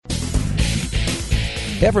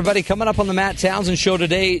Hey everybody, coming up on the Matt Townsend Show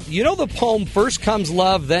today, you know the poem, first comes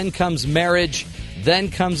love, then comes marriage,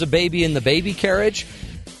 then comes a baby in the baby carriage?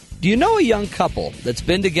 Do you know a young couple that's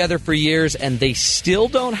been together for years and they still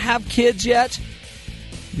don't have kids yet?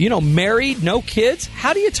 You know, married, no kids?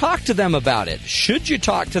 How do you talk to them about it? Should you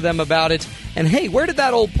talk to them about it? And hey, where did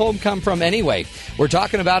that old poem come from anyway? We're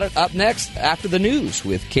talking about it up next after the news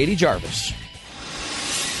with Katie Jarvis.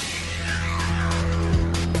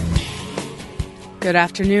 Good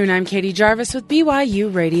afternoon. I'm Katie Jarvis with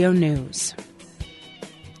BYU Radio News.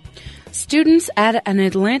 Students at an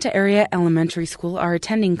Atlanta area elementary school are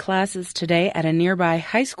attending classes today at a nearby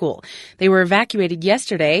high school. They were evacuated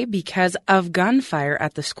yesterday because of gunfire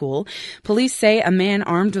at the school. Police say a man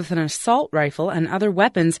armed with an assault rifle and other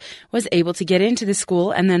weapons was able to get into the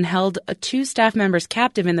school and then held 2 staff members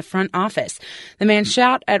captive in the front office. The man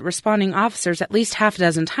shot at responding officers at least half a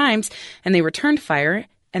dozen times, and they returned fire,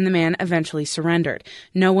 and the man eventually surrendered.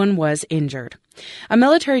 No one was injured. A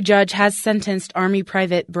military judge has sentenced Army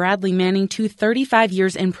Private Bradley Manning to 35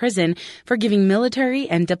 years in prison for giving military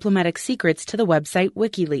and diplomatic secrets to the website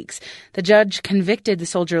WikiLeaks. The judge convicted the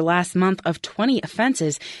soldier last month of 20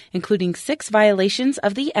 offenses, including 6 violations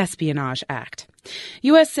of the Espionage Act.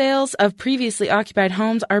 U.S. sales of previously occupied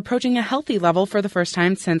homes are approaching a healthy level for the first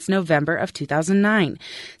time since November of 2009.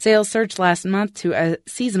 Sales surged last month to a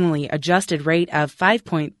seasonally adjusted rate of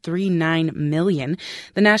 5.39 million.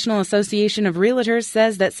 The National Association of Realtors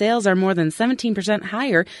says that sales are more than 17%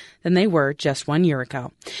 higher than they were just 1 year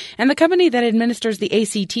ago. And the company that administers the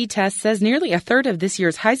ACT test says nearly a third of this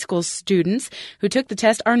year's high school students who took the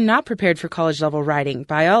test are not prepared for college-level writing,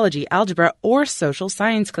 biology, algebra, or social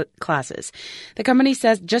science classes. The company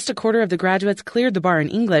says just a quarter of the graduates cleared the bar in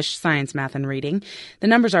English, science, math, and reading. The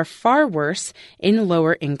numbers are far worse in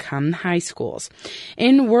lower-income high schools.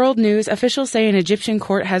 In world news, officials say an Egyptian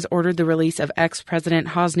court has ordered the release of ex-President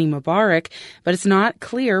Hosni Mubarak, but it's not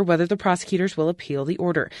clear whether the prosecutors will appeal the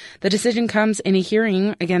order. The decision comes in a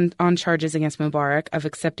hearing again on charges against Mubarak of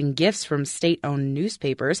accepting gifts from state-owned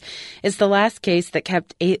newspapers. It's the last case that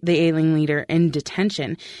kept the ailing leader in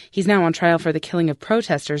detention. He's now on trial for the killing of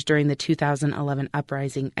protesters during the 2011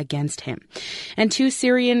 uprising against him. And 2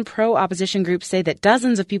 Syrian pro-opposition groups say that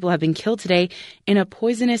dozens of people have been killed today in a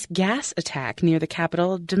poisonous gas attack near the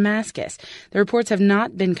capital, Damascus. The reports have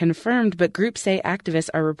not been confirmed, but groups say activists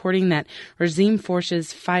are reporting that regime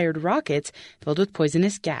forces fired rockets filled with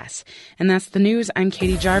poisonous gas. And that's the news. I'm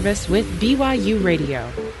Katie Jarvis with BYU Radio.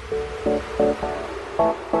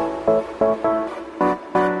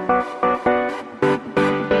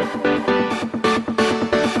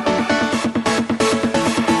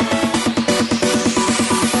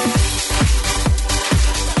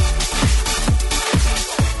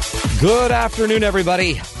 Good afternoon,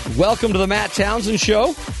 everybody. Welcome to the Matt Townsend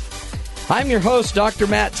Show. I'm your host, Dr.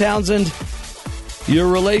 Matt Townsend, your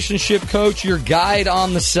relationship coach, your guide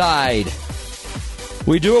on the side.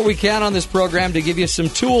 We do what we can on this program to give you some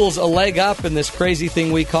tools, a leg up in this crazy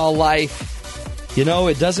thing we call life. You know,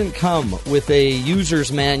 it doesn't come with a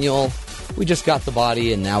user's manual. We just got the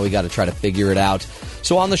body, and now we got to try to figure it out.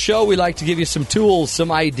 So on the show, we like to give you some tools,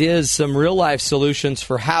 some ideas, some real-life solutions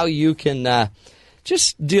for how you can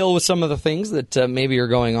just deal with some of the things that maybe are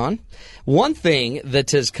going on. One thing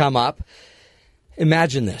that has come up,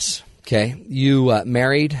 imagine this, okay? You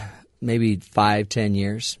married maybe 5-10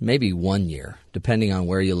 years, maybe 1 year, depending on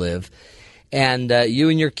where you live. And you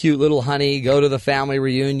and your cute little honey go to the family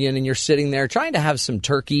reunion, and you're sitting there trying to have some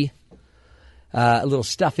turkey, a little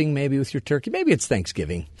stuffing maybe with your turkey. Maybe it's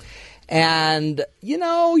Thanksgiving. And, you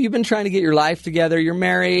know, you've been trying to get your life together. You're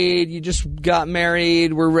married. You just got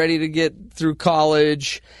married. We're ready to get through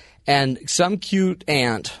college. And some cute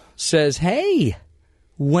aunt says, hey,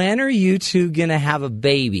 when are you two going to have a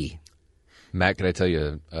baby? Matt, can I tell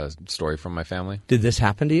you a story from my family? Did this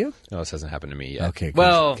happen to you? No, this hasn't happened to me yet. Okay.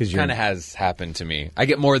 Well, it kind of has happened to me. I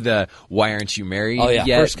get more the, why aren't you married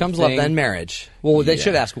yet? First comes love, thing. then marriage. Well, they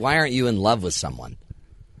should ask, why aren't you in love with someone?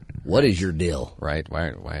 What is your deal? Right.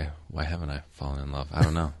 Why haven't I fallen in love? I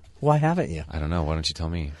don't know. Why haven't you? I don't know. Why don't you tell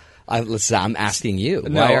me? I'm asking you.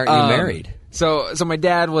 Why aren't you married? So my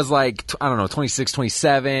dad was like, 26,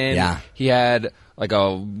 27. Yeah. He had like a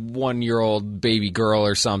 1-year-old baby girl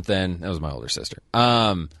or something. That was my older sister.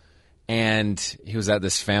 And he was at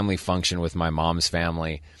this family function with my mom's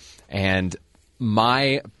family. And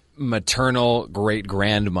my maternal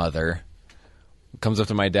great-grandmother comes up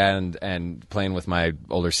to my dad and playing with my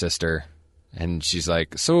older sister. And she's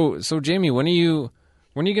like, so Jamie, when are you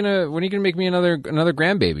gonna make me another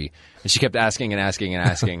grandbaby? And she kept asking and asking and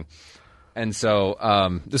asking. And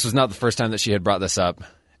so this was not the first time that she had brought this up,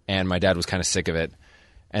 and my dad was kind of sick of it.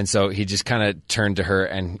 And so he just kind of turned to her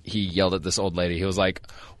and he yelled at this old lady. He was like,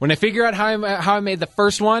 when I figure out how I made the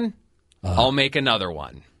first one, I'll make another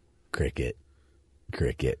one. Cricket.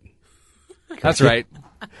 That's right.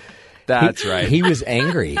 That's right. He was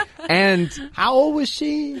angry. And How old was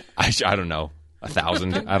she? I don't know.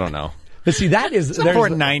 1,000. I don't know. But see, that is... It's a poor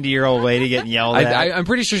 90-year-old lady getting yelled at. I'm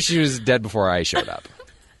pretty sure she was dead before I showed up.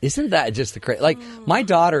 Isn't that just the crazy? Like, my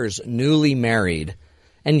daughter's newly married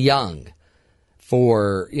and young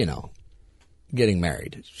for, getting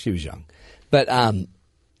married. She was young. But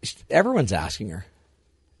everyone's asking her.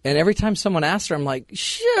 And every time someone asks her, I'm like,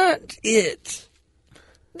 shut it.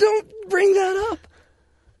 Don't bring that up.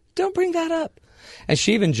 Don't bring that up. And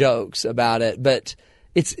she even jokes about it. But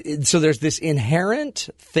so there's this inherent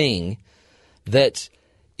thing that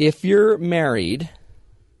if you're married,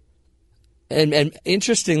 and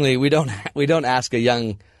interestingly, we don't ask a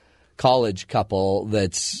young college couple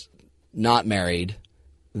that's not married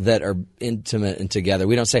that are intimate and together.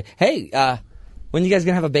 We don't say, "Hey, when are you guys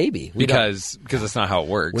gonna have a baby?" Because that's not how it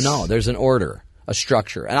works. Well, no, there's an order, a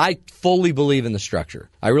structure, and I fully believe in the structure.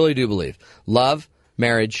 I really do believe love,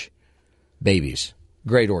 marriage, babies,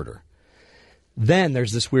 great order. Then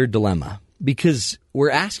there's this weird dilemma because we're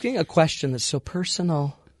asking a question that's so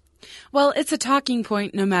personal. Well, it's a talking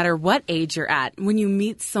point no matter what age you're at. When you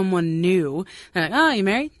meet someone new, they're like, "Oh, you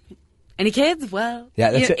married? Any kids?" Well,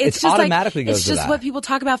 yeah, that's it just automatically goes it's to just that. what people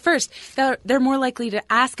talk about first. They're more likely to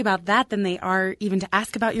ask about that than they are even to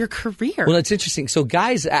ask about your career. Well, it's interesting. So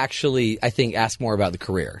guys actually, I think, ask more about the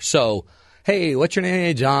career. So, hey, what's your name?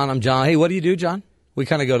 Hey, John. I'm John. Hey, what do you do, John? We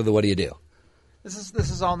kind of go to the what do you do? This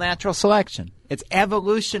is all natural selection. It's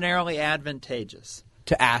evolutionarily advantageous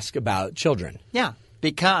To ask about children. Yeah,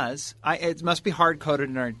 because it must be hard-coded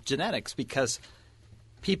in our genetics because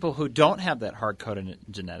people who don't have that hard-coded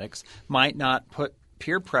genetics might not put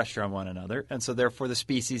peer pressure on one another, and so therefore the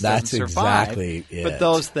species doesn't survive. Exactly it. But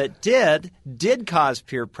those that did cause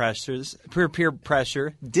peer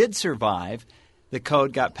pressure, did survive. The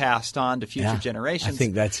code got passed on to future generations. I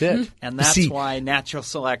think that's it. And that's why natural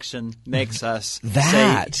selection makes us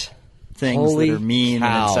say things that are mean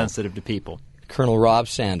and insensitive to people. Colonel Rob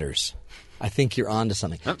Sanders, I think you're onto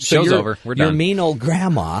something. Show's over. We're done. Your mean old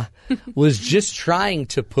grandma was just trying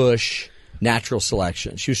to push natural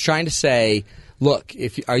selection. She was trying to say, look,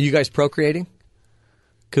 are you guys procreating?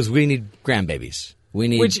 Because we need grandbabies. We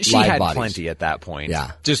need Which she live had bodies. plenty at that point.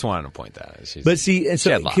 Yeah. Just wanted to point that out. But see, and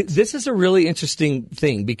so this is a really interesting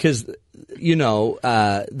thing because,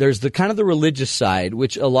 there's the kind of the religious side,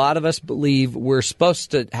 which a lot of us believe we're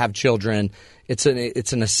supposed to have children. It's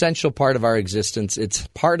an essential part of our existence. It's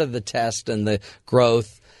part of the test and the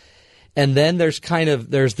growth. And then there's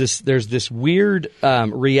this weird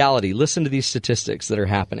reality. Listen to these statistics that are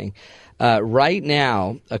happening. Right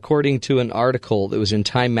now, according to an article that was in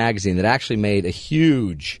Time magazine that actually made a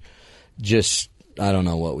huge, I don't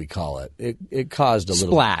know what we call it. It caused a little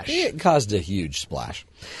splash. It caused a huge splash.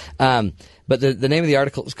 But the name of the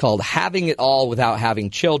article is called "Having It All Without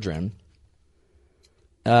Having Children."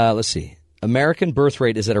 Let's see. American birth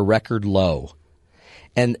rate is at a record low.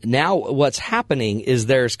 And now what's happening is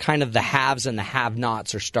there's kind of the haves and the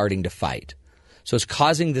have-nots are starting to fight. So it's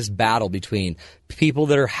causing this battle between people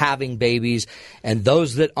that are having babies and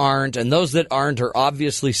those that aren't. And those that aren't are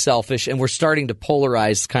obviously selfish. And we're starting to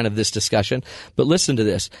polarize kind of this discussion. But listen to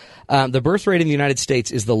this. The birth rate in the United States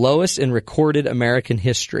is the lowest in recorded American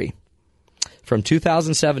history. From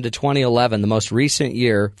 2007 to 2011, the most recent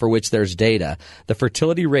year for which there's data, the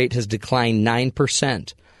fertility rate has declined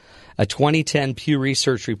 9%. A 2010 Pew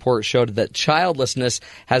Research report showed that childlessness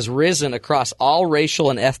has risen across all racial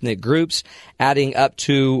and ethnic groups, adding up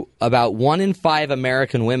to about 1 in 5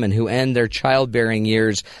 American women who end their childbearing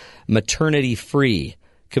years maternity-free,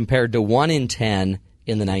 compared to 1 in 10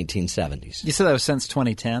 in the 1970s. You said that was since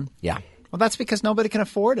 2010? Yeah. Well, that's because nobody can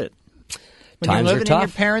afford it. When Times you're are living tough. in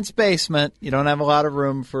your parents' basement, you don't have a lot of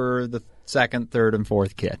room for the second, third, and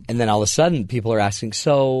fourth kid. And then all of a sudden, people are asking,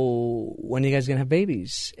 so when are you guys going to have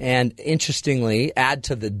babies? And interestingly, add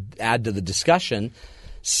to the discussion,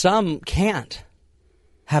 some can't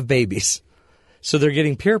have babies. So they're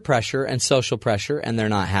getting peer pressure and social pressure, and they're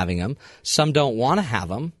not having them. Some don't want to have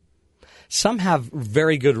them. Some have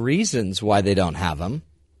very good reasons why they don't have them.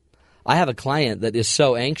 I have a client that is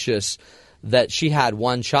so anxious that she had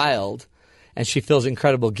one child, and she feels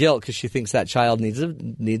incredible guilt because she thinks that child needs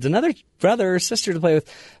another brother or sister to play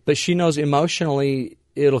with, but she knows emotionally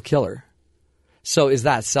it'll kill her. So is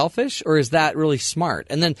that selfish or is that really smart?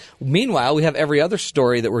 And then meanwhile, we have every other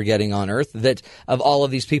story that we're getting on earth that of all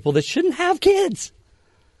of these people that shouldn't have kids.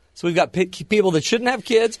 So we've got people that shouldn't have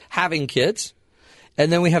kids having kids,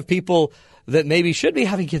 and then we have people that maybe should be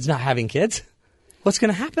having kids not having kids, what's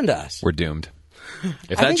going to happen to us? We're doomed.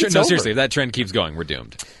 If I that think it's no, over. seriously, if that trend keeps going, we're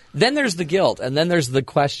doomed. Then there's the guilt, and then there's the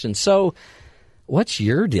question. So what's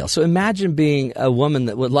your deal? So imagine being a woman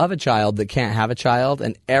that would love a child that can't have a child,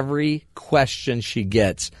 and every question she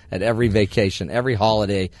gets at every vacation, every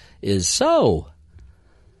holiday is, so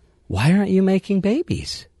why aren't you making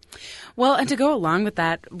babies? Well, and to go along with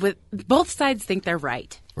that, both sides think they're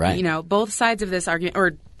right. Right. You know, both sides of this argument,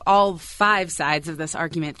 or all 5 sides of this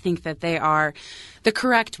argument, think that they are the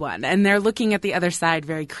correct one, and they're looking at the other side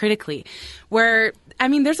very critically. Where, I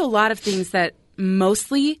mean, there's a lot of things that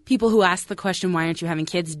mostly people who ask the question, why aren't you having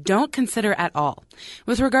kids, don't consider at all.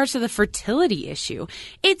 With regards to the fertility issue,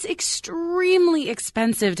 it's extremely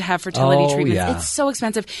expensive to have fertility treatments. Yeah. It's so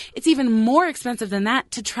expensive. It's even more expensive than that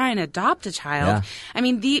to try and adopt a child. Yeah. I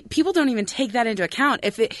mean, people don't even take that into account.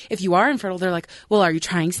 If you are infertile, they're like, well, are you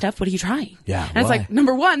trying stuff? What are you trying? Yeah, and it's why? like,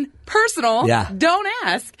 number 1, personal. Yeah. Don't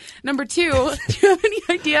ask. Number 2, do you have any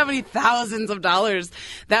idea how many thousands of dollars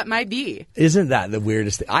that might be? Isn't that the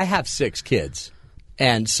weirdest thing? I have 6 kids,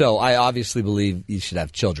 and so I obviously believe you should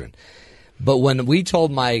have children. But when we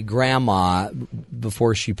told my grandma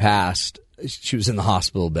before she passed, she was in the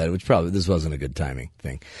hospital bed, which probably this wasn't a good timing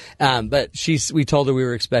thing. But we told her we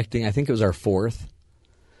were expecting, I think it was our 4th.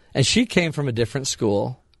 And she came from a different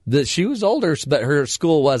school. She was older, but her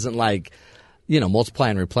school wasn't like, multiply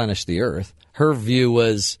and replenish the earth. Her view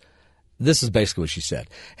was, this is basically what she said.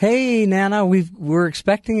 Hey, Nana, we're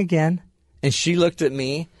expecting again. And she looked at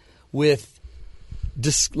me with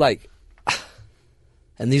just like,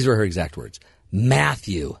 and these were her exact words,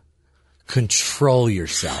 Matthew, control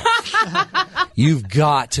yourself. You've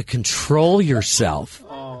got to control yourself.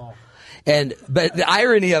 But the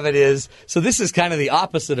irony of it is, so this is kind of the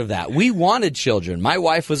opposite of that. We wanted children. My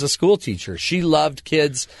wife was a school teacher. She loved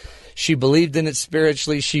kids. She believed in it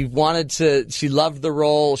spiritually. She loved the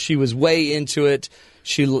role. She was way into it.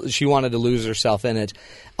 She wanted to lose herself in it.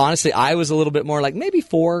 Honestly, I was a little bit more like maybe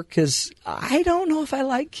 4 because I don't know if I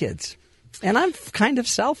like kids. And I'm kind of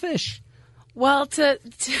selfish. Well, to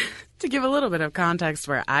give a little bit of context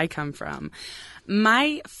where I come from,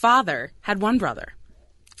 my father had 1 brother.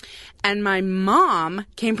 And my mom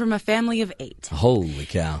came from a family of 8. Holy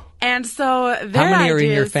cow. And so How many are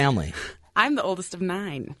in your family? I'm the oldest of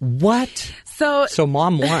 9. What? So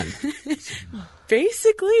mom won.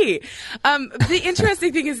 Basically. The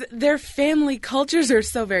interesting thing is their family cultures are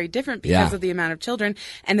so very different because of the amount of children,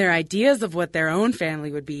 and their ideas of what their own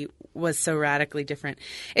family would be was so radically different.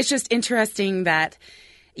 It's just interesting that,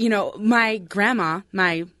 my grandma,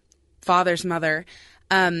 my father's mother,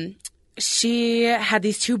 she had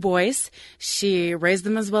these 2 boys. She raised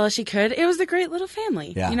them as well as she could. It was a great little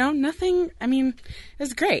family. Yeah. It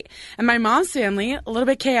was great. And my mom's family, a little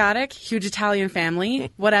bit chaotic, huge Italian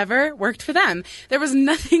family, whatever, worked for them. There was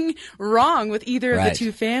nothing wrong with either of the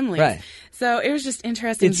 2 families. Right. So it was just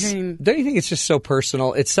interesting hearing. Don't you think it's just so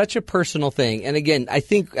personal? It's such a personal thing. And again, I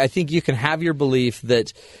think you can have your belief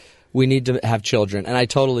that we need to have children, and I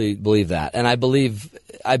totally believe that. And I believe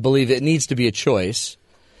it needs to be a choice.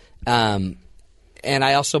 And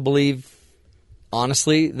I also believe,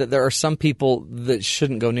 honestly, that there are some people that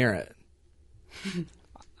shouldn't go near it.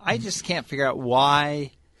 I just can't figure out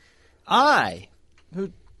why I,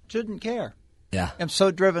 who shouldn't care, am so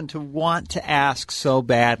driven to want to ask so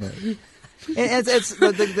badly. It's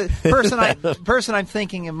the person I'm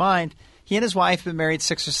thinking in mind. He and his wife have been married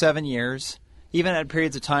 6 or 7 years. Even at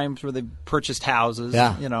periods of times where they purchased houses,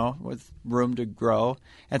 with room to grow.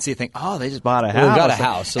 And so you think, they just bought a house. Well, they got a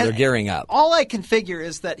house, so they're gearing up. All I can figure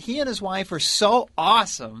is that he and his wife are so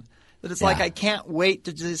awesome that it's like I can't wait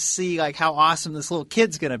to just see how awesome this little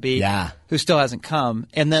kid's going to be who still hasn't come.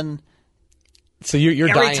 And then so you're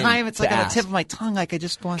every dying time it's to on the ask. tip of my tongue, I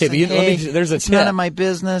just want to Okay, say, there's a it's tip. none of my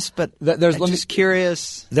business, but I'm just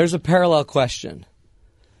curious. There's a parallel question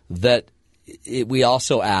that we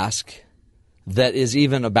also ask that is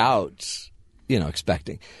even about,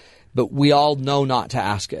 expecting. But we all know not to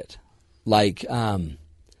ask it. Like, you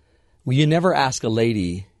never ask a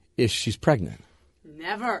lady if she's pregnant.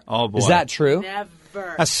 Never. Oh, boy. Is that true?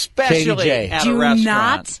 Never. Especially KDJ. at Do a restaurant.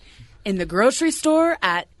 not in the grocery store,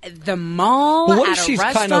 at the mall, Well, what at if a she's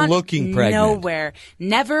restaurant. kinda looking pregnant? Nowhere.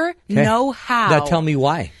 Never. Okay. No how. Now tell me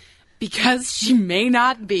why. Because she may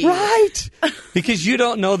not be. Right. Because you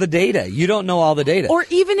don't know the data. You don't know all the data. Or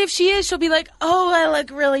even if she is, she'll be like, oh, I look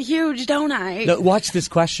really huge, don't I? No, watch this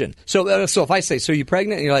question. So if I say, so you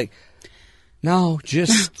pregnant? And you're like, no,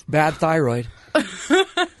 just bad thyroid.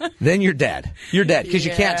 Then you're dead. You're dead because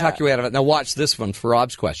you can't talk your way out of it. Now watch this one for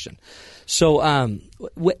Rob's question. So are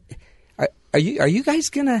you guys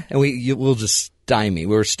gonna? And we'll just stymied.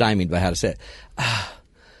 We were stymied by how to say it.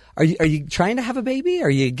 Are you trying to have a baby? Are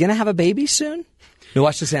you going to have a baby soon? Now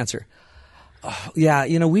watch this answer. Oh, yeah,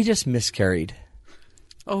 we just miscarried.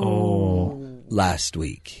 Last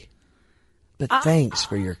week. But thanks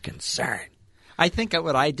for your concern. I think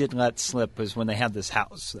what I did let slip was when they had this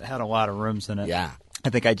house that had a lot of rooms in it. Yeah. I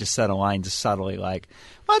think I just said a line just subtly like,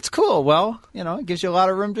 well, that's cool. Well, it gives you a lot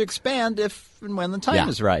of room to expand if and when the time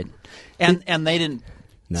is right. And they didn't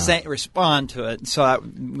respond to it. So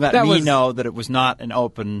that let me know that it was not an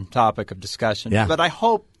open topic of discussion. Yeah. But I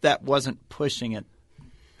hope that wasn't pushing it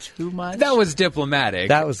too much. That was diplomatic.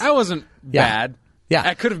 That wasn't bad. Yeah.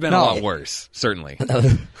 That could have been a lot worse, certainly. But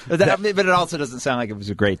it also doesn't sound like it was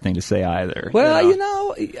a great thing to say either. Well,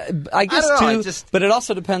 I guess too. But it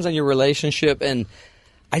also depends on your relationship, and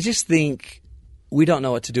I just think we don't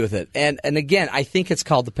know what to do with it. And again, I think it's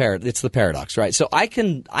called it's the paradox, right? So I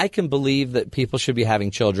can believe that people should be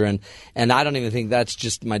having children, and I don't even think that's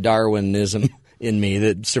just my Darwinism in me,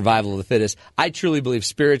 that survival of the fittest. I truly believe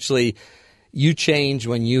spiritually, you change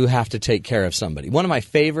when you have to take care of somebody. One of my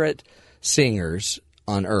favorite singers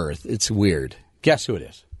on earth. It's weird. Guess who it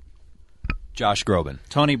is? Josh Groban.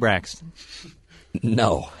 Tony Braxton.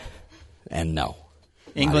 No. And no.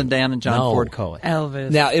 England Dan and John Ford Coley.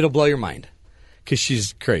 Elvis. Now, it'll blow your mind because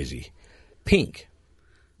she's crazy. Pink.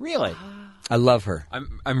 Really? I love her.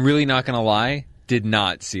 I'm really not going to lie. Did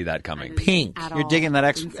not see that coming. Pink. You're digging that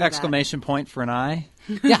exclamation point for an I?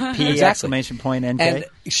 Yeah, P exactly. Exclamation point NK. And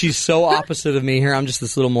she's so opposite of me here. I'm just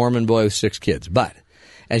this little Mormon boy with 6 kids.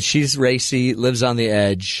 And she's racy, lives on the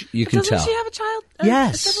edge. You can tell. Doesn't she have a child?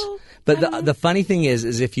 Yes. But the funny thing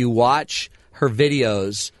is if you watch her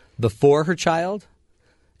videos before her child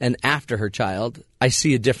and after her child, I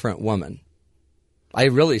see a different woman. I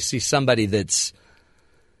really see somebody that's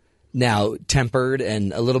now tempered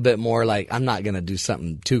and a little bit more like, I'm not going to do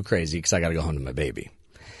something too crazy because I got to go home to my baby.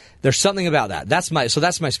 There's something about that. That's my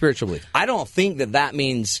spiritual belief. I don't think that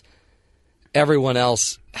means everyone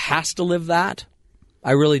else has to live that.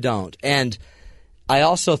 I really don't. And I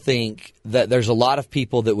also think that there's a lot of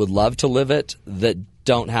people that would love to live it that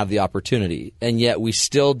don't have the opportunity. And yet we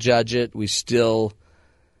still judge it. We still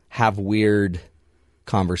have weird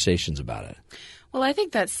conversations about it. Well, I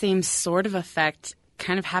think that same sort of effect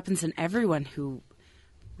kind of happens in everyone who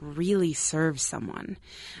really serves someone.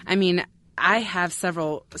 I mean, I have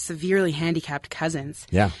several severely handicapped cousins.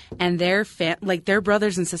 Yeah. And their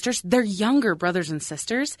brothers and sisters, their younger brothers and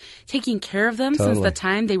sisters, taking care of them since the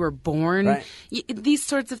time they were born. Right. These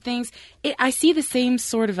sorts of things. I see the same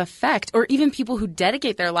sort of effect. Or even people who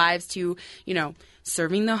dedicate their lives to,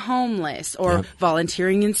 serving the homeless or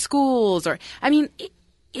volunteering in schools.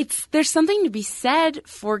 There's something to be said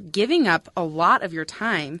for giving up a lot of your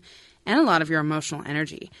time and a lot of your emotional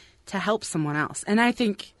energy to help someone else. And I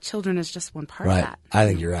think children is just one part of that. I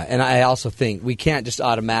think you're right. And I also think we can't just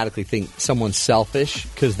automatically think someone's selfish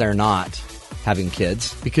because they're not having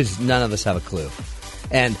kids, because none of us have a clue.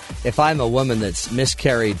 And if I'm a woman that's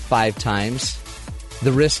miscarried 5 times,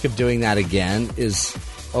 the risk of doing that again is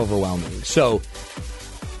overwhelming. So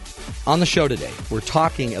on the show today, we're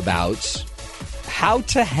talking about how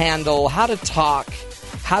to handle, how to talk,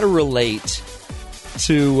 how to relate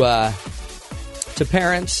to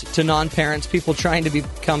parents, to non-parents, people trying to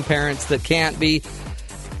become parents that can't be.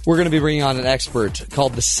 We're going to be bringing on an expert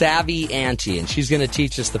called the Savvy Auntie, and she's going to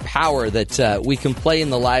teach us the power that we can play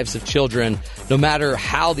in the lives of children, no matter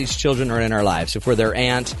how these children are in our lives. If we're their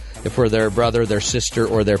aunt, if we're their brother, their sister,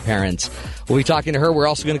 or their parents. We'll be talking to her. We're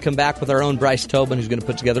also going to come back with our own Bryce Tobin, who's going to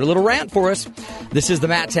put together a little rant for us. This is the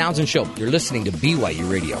Matt Townsend Show. You're listening to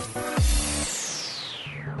BYU Radio.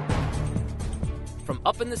 From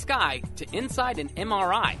up in the sky to inside an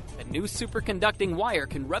MRI, a new superconducting wire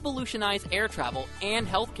can revolutionize air travel and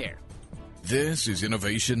healthcare. This is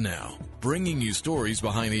Innovation Now, bringing you stories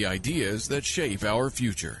behind the ideas that shape our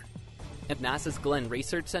future. At NASA's Glenn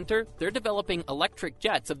Research Center, they're developing electric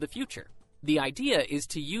jets of the future. The idea is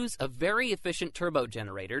to use a very efficient turbo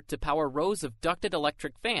generator to power rows of ducted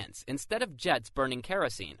electric fans instead of jets burning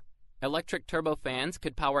kerosene. Electric turbofans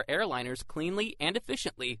could power airliners cleanly and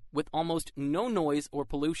efficiently with almost no noise or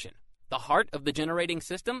pollution. The heart of the generating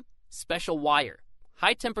system? Special wire.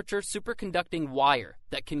 High-temperature superconducting wire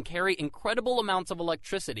that can carry incredible amounts of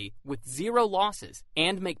electricity with zero losses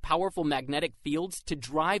and make powerful magnetic fields to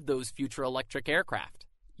drive those future electric aircraft.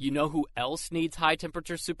 You know who else needs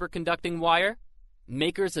high-temperature superconducting wire?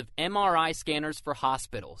 Makers of MRI scanners for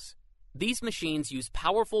hospitals. These machines use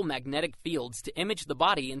powerful magnetic fields to image the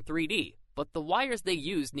body in 3D, but the wires they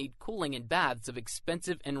use need cooling in baths of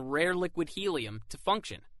expensive and rare liquid helium to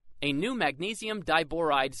function. a new magnesium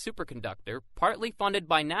diboride superconductor, partly funded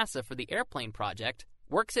by NASA for the airplane project,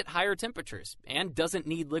 works at higher temperatures and doesn't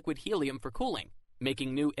need liquid helium for cooling,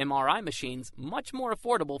 making new MRI machines much more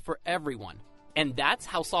affordable for everyone. And that's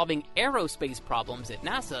how solving aerospace problems at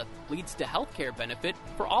NASA leads to healthcare benefit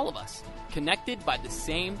for all of us, connected by the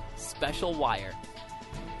same special wire.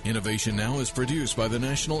 Innovation Now is produced by the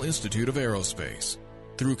National Institute of Aerospace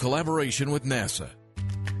through collaboration with NASA.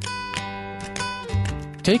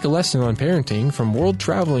 Take a lesson on parenting from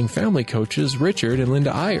world-traveling family coaches Richard and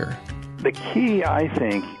Linda Iyer. The key, I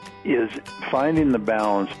think, is finding the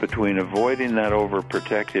balance between avoiding that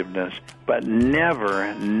overprotectiveness, but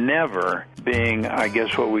never being, I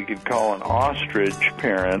guess, what we could call an ostrich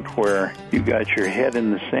parent, where you got your head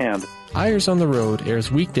in the sand. Iyer's on the Road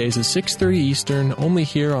airs weekdays at 6:30 Eastern, only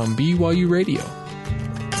here on BYU Radio.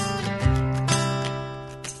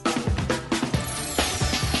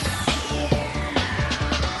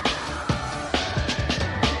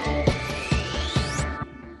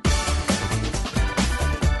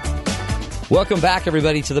 Welcome back,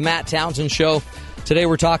 everybody, to the Matt Townsend Show. Today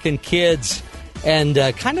we're talking kids and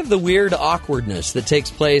kind of the weird awkwardness that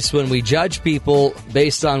takes place when we judge people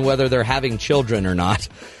based on whether they're having children or not.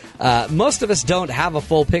 Most of us don't have a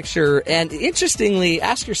full picture. And interestingly,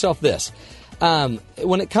 ask yourself this.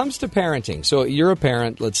 When it comes to parenting, so you're a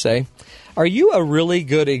parent, let's say, are you a really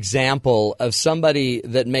good example of somebody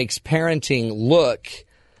that makes parenting look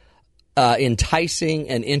enticing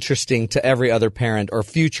and interesting to every other parent or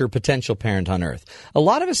future potential parent on earth? A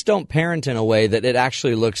lot of us don't parent in a way that it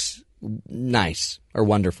actually looks nice or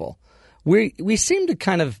wonderful. We seem to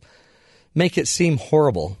kind of make it seem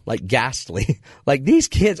horrible, like ghastly. Like these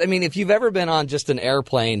kids, I mean, if you've ever been on just an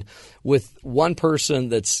airplane with one person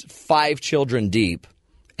that's 5 children deep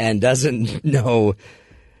and doesn't know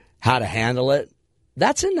how to handle it,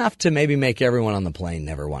 that's enough to maybe make everyone on the plane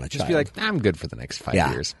never want a child. Just be like, I'm good for the next 5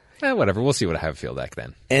 years. Whatever. We'll see what I have feel like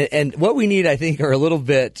then. And what we need, I think, are a little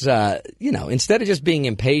bit, instead of just being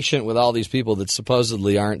impatient with all these people that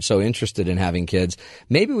supposedly aren't so interested in having kids,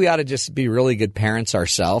 maybe we ought to just be really good parents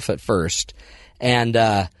ourselves at first and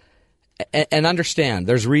understand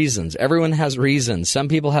there's reasons. Everyone has reasons. Some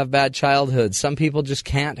people have bad childhoods. Some people just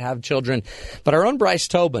can't have children. But our own Bryce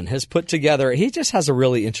Tobin has put together, he just has a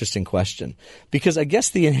really interesting question, because I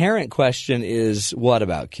guess the inherent question is, what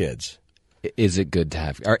about kids? Is it good to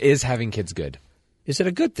have, or is having kids good? Is it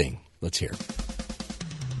a good thing? Let's hear.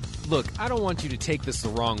 Look, I don't want you to take this the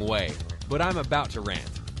wrong way, but I'm about to rant.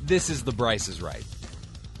 This is the Bryce is Right.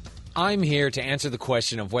 I'm here to answer the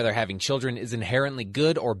question of whether having children is inherently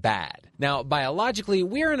good or bad. Now, biologically,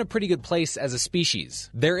 we're in a pretty good place as a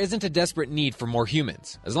species. There isn't a desperate need for more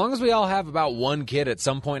humans. As long as we all have about one kid at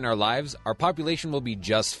some point in our lives, our population will be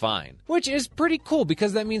just fine. Which is pretty cool,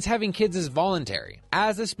 because that means having kids is voluntary.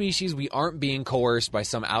 As a species, we aren't being coerced by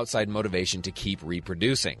some outside motivation to keep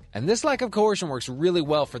reproducing. And this lack of coercion works really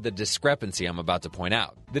well for the discrepancy I'm about to point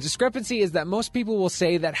out. The discrepancy is that most people will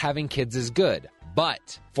say that having kids is good.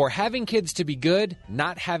 But for having kids to be good,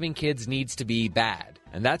 not having kids needs to be bad.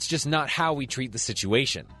 And that's just not how we treat the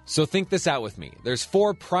situation. So think this out with me. There's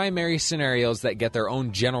 4 primary scenarios that get their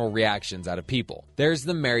own general reactions out of people. There's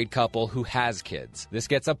the married couple who has kids. This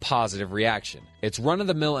gets a positive reaction. It's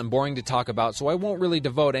run-of-the-mill and boring to talk about, so I won't really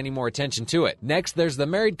devote any more attention to it. Next, there's the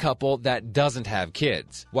married couple that doesn't have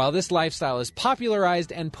kids. While this lifestyle is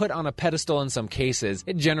popularized and put on a pedestal in some cases,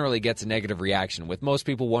 it generally gets a negative reaction, with most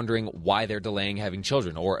people wondering why they're delaying having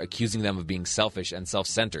children or accusing them of being selfish and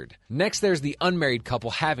self-centered. Next, there's the unmarried couple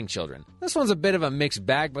having children. This one's a bit of a mixed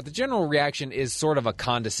bag, but the general reaction is sort of a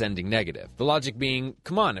condescending negative. The logic being,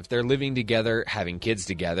 come on, if they're living together, having kids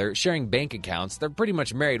together, sharing bank accounts, they're pretty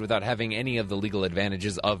much married without having any of the legal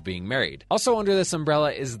advantages of being married. Also under this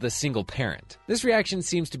umbrella is the single parent. This reaction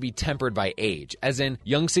seems to be tempered by age, as in,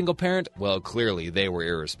 young single parent, well, clearly they were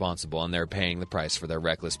irresponsible and they're paying the price for their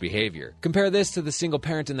reckless behavior. Compare this to the single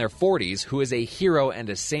parent in their 40s who is a hero and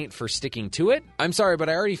a saint for sticking to it. I'm sorry, but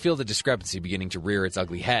I already feel the discrepancy beginning to rear its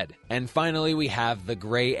ugly head. And finally, we have the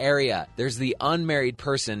gray area. There's the unmarried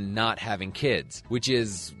person not having kids, which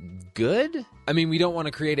is good? I mean, we don't want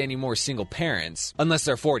to create any more single parents, unless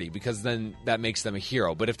they're 40, because then that makes them a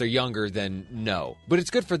hero. But if they're younger, then no. But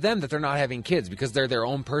it's good for them that they're not having kids, because they're their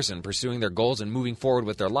own person pursuing their goals and moving forward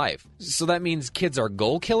with their life. So that means kids are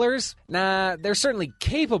goal killers? Nah, they're certainly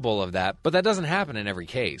capable of that, but that doesn't happen in every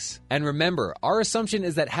case. And remember, our assumption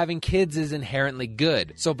is that having kids is inherently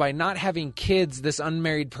good. So by not having kids, this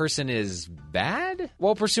unmarried person is bad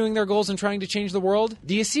while pursuing their goals and trying to change the world?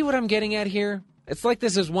 Do you see what I'm getting at here? It's like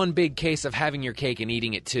this is one big case of having your cake and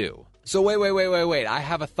eating it too. So wait. I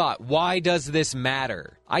have a thought. Why does this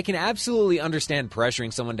matter? I can absolutely understand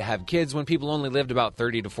pressuring someone to have kids when people only lived about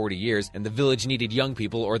 30 to 40 years and the village needed young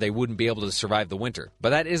people or they wouldn't be able to survive the winter. But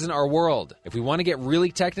that isn't our world. If we want to get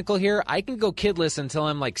really technical here, I can go kidless until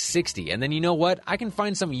I'm like 60. And then you know what? I can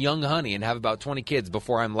find some young honey and have about 20 kids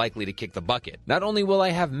before I'm likely to kick the bucket. Not only will I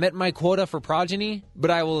have met my quota for progeny,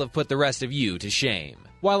 but I will have put the rest of you to shame.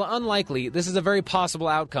 While unlikely, this is a very possible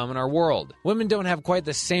outcome in our world. Women don't have quite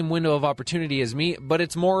the same window of opportunity as me, but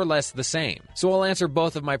it's more or less the same. So I'll answer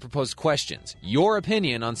both of my proposed questions. Your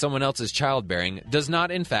opinion on someone else's childbearing does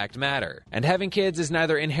not in fact matter. And having kids is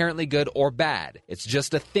neither inherently good or bad. It's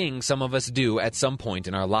just a thing some of us do at some point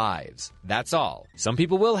in our lives. That's all. Some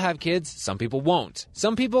people will have kids, some people won't.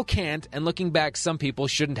 Some people can't, and looking back, some people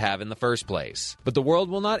shouldn't have in the first place. But the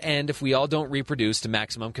world will not end if we all don't reproduce to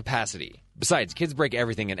maximum capacity. Besides, kids break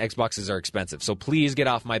everything and Xboxes are expensive, so please get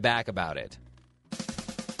off my back about it.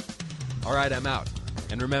 All right, I'm out.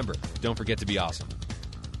 And remember, don't forget to be awesome.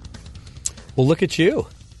 Well, look at you.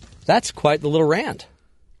 That's quite the little rant.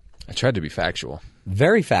 I tried to be factual.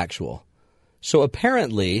 Very factual. So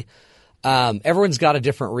apparently, everyone's got a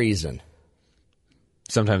different reason.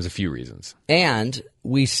 Sometimes a few reasons. And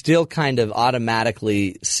we still kind of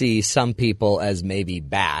automatically see some people as maybe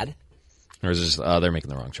bad. Or is it just, they're making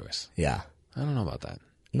the wrong choice? Yeah. I don't know about that.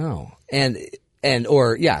 No.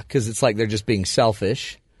 Because it's like they're just being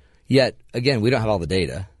selfish. Yet, again, we don't have all the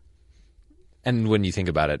data. And when you think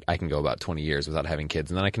about it, I can go about 20 years without having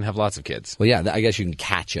kids, and then I can have lots of kids. Well, yeah, I guess you can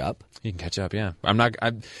catch up. You can catch up, yeah.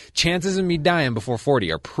 Chances of me dying before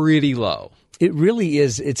 40 are pretty low. It really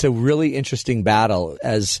is. It's a really interesting battle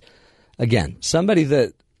as, again, somebody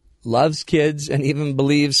that loves kids and even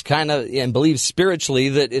believes spiritually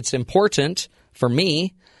that it's important for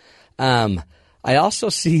me. I also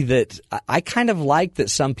see that I kind of like that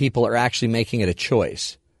some people are actually making it a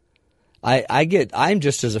choice. I'm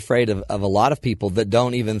just as afraid of a lot of people that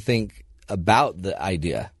don't even think about the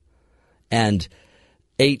idea. And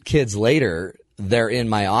 8 kids later, they're in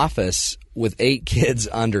my office with 8 kids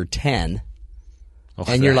under 10.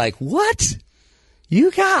 And you're like, what? You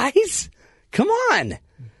guys, come on.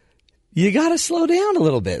 You got to slow down a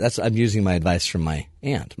little bit. I'm using my advice from my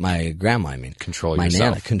aunt, my grandma, I mean. Control my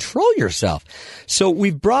yourself. Nana. Control yourself. So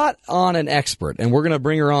we've brought on an expert, and we're going to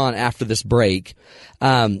bring her on after this break.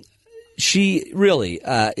 She really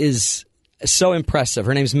is so impressive.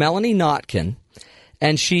 Her name's Melanie Notkin,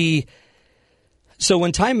 and so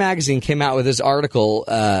when Time Magazine came out with this article,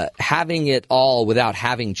 having it all without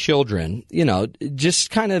having children, just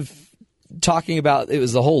kind of talking about, it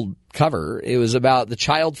was the whole cover. It was about the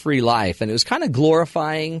child-free life, and it was kind of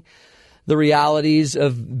glorifying the realities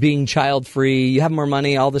of being child-free. You have more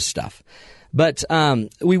money, all this stuff. But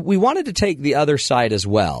we wanted to take the other side as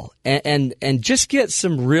well and just get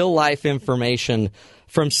some real-life information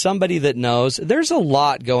from somebody that knows. There's a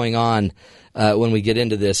lot going on when we get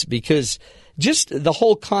into this, because just the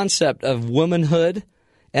whole concept of womanhood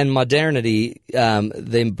and modernity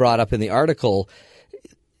they brought up in the article,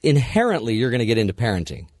 inherently you're going to get into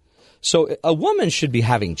parenting. So a woman should be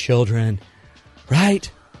having children,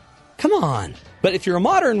 right? Come on. But if you're a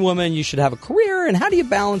modern woman, you should have a career, and how do you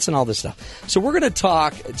balance and all this stuff? So we're going to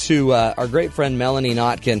talk to our great friend Melanie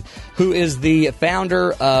Notkin, who is the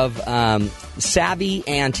founder of Savvy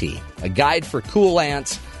Auntie, a guide for cool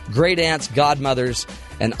aunts, great aunts, godmothers,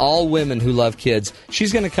 and all women who love kids.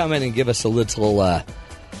 She's going to come in and give us a lot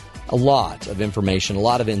of information, a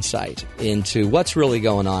lot of insight into what's really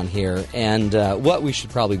going on here and what we should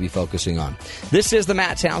probably be focusing on. This is the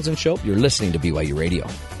Matt Townsend Show. You're listening to BYU Radio.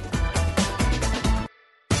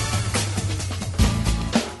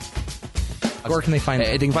 Where can they find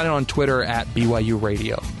it? They can find it on Twitter at BYU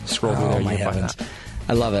Radio. Scroll through there, you can find that.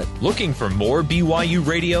 I love it. Looking for more BYU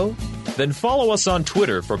Radio? Then follow us on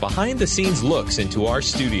Twitter for behind-the-scenes looks into our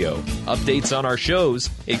studio, updates on our shows,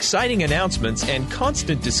 exciting announcements, and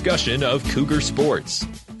constant discussion of Cougar sports.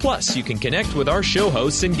 Plus, you can connect with our show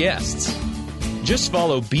hosts and guests. Just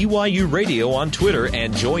follow BYU Radio on Twitter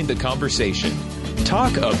and join the conversation.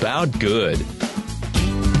 Talk about good.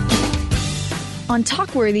 On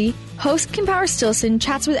Talkworthy, host Kim Power-Stilson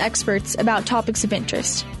chats with experts about topics of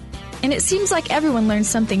interest. And it seems like everyone learns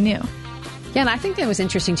something new. Yeah, and I think that was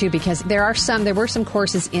interesting, too, because there were some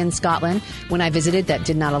courses in Scotland when I visited that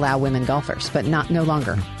did not allow women golfers, but no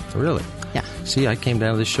longer. Really? Yeah. See, I came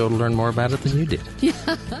down to this show to learn more about it than you did. Yeah.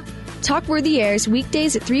 Talkworthy airs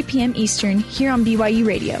weekdays at 3 p.m. Eastern here on BYU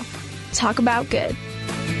Radio. Talk about good.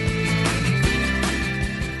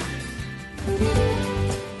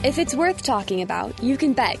 If it's worth talking about, you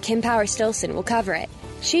can bet Kim Power-Stilson will cover it.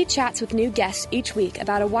 She chats with new guests each week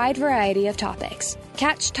about a wide variety of topics.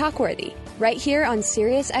 Catch Talkworthy right here on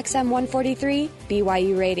Sirius XM 143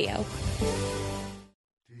 BYU Radio.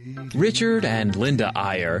 Richard and Linda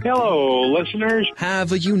Iyer. Hello, listeners.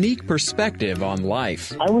 Have a unique perspective on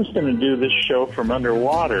life. I was going to do this show from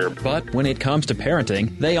underwater. But when it comes to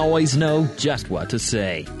parenting, they always know just what to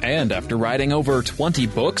say. And after writing over 20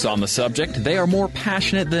 books on the subject, they are more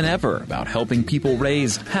passionate than ever about helping people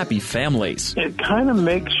raise happy families. It kind of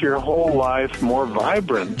makes your whole life more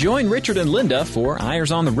vibrant. Join Richard and Linda for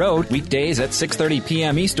Eyres on the Road, weekdays at 6:30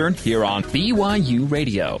 p.m. Eastern, here on BYU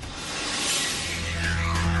Radio.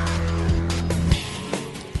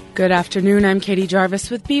 Good afternoon. I'm Katie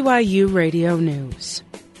Jarvis with BYU Radio News.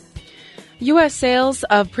 U.S. sales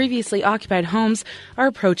of previously occupied homes are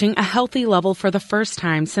approaching a healthy level for the first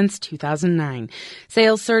time since 2009.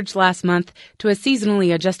 Sales surged last month to a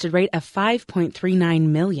seasonally adjusted rate of 5.39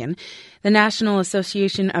 million. The National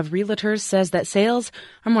Association of Realtors says that sales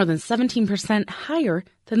are more than 17% higher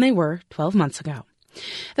than they were 12 months ago.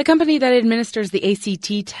 The company that administers the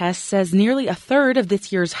ACT test says nearly a third of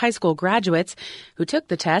this year's high school graduates who took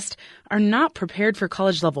the test are not prepared for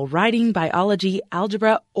college-level writing, biology,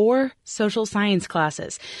 algebra, or social science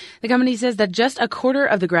classes. The company says that just a quarter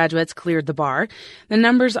of the graduates cleared the bar. The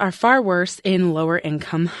numbers are far worse in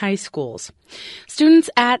lower-income high schools. Students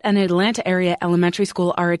at an Atlanta area elementary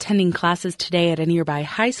school are attending classes today at a nearby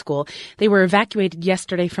high school. They were evacuated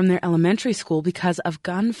yesterday from their elementary school because of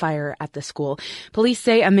gunfire at the school. Police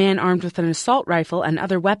say a man armed with an assault rifle and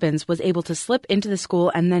other weapons was able to slip into the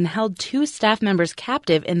school and then held 2 staff members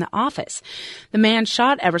captive in the office. The man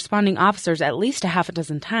shot at responding officers at least a half a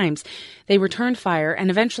dozen times. They returned fire and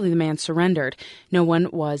eventually the man surrendered. No one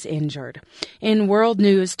was injured. In world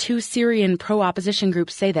news, 2 Syrian pro-opposition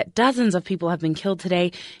groups say that dozens of people have been killed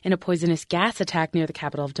today in a poisonous gas attack near the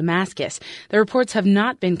capital of Damascus. The reports have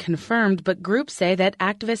not been confirmed, but groups say that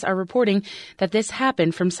activists are reporting that this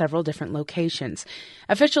happened from several different locations.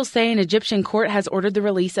 Officials say an Egyptian court has ordered the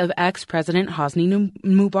release of ex-President Hosni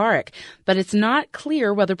Mubarak, but it's not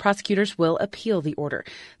clear whether prosecutors will appeal the order.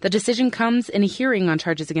 The decision comes in a hearing on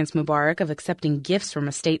charges against Mubarak of accepting gifts from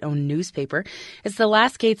a state-owned newspaper. It's the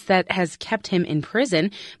last case that has kept him in prison.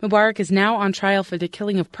 Mubarak is now on trial for the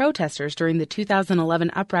killing of protesters during the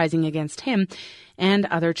 2011 uprising against him and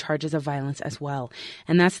other charges of violence as well.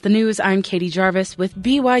 And that's the news. I'm Katie Jarvis with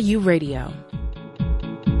BYU Radio.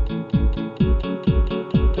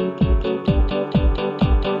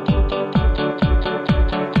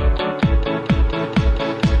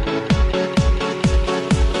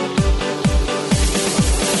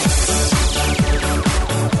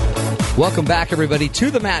 Welcome back, everybody,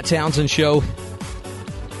 to the Matt Townsend Show.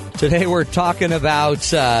 Today we're talking about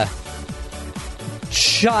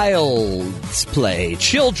child's play,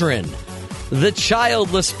 children, the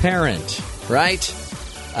childless parent, right?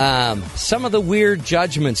 Some of the weird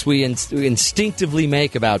judgments we instinctively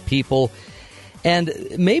make about people, and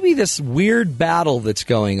maybe this weird battle that's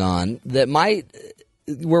going on that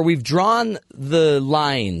where we've drawn the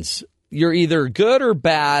lines. You're either good or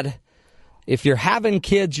bad. If you're having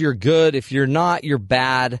kids, you're good. If you're not, you're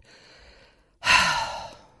bad.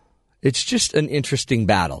 It's just an interesting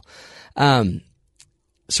battle.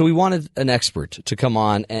 So we wanted an expert to come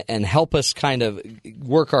on and help us kind of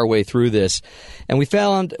work our way through this. And we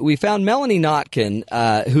found Melanie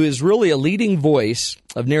Notkin, who is really a leading voice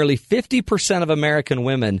of nearly 50% of American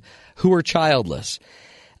women who are childless.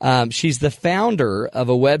 She's the founder of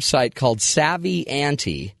a website called Savvy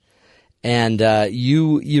Auntie. And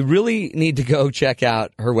you really need to go check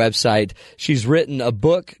out her website. She's written a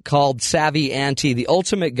book called Savvy Auntie, the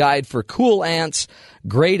ultimate guide for cool aunts,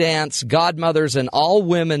 great aunts, godmothers, and all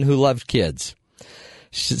women who love kids.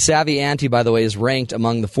 Savvy Auntie, by the way, is ranked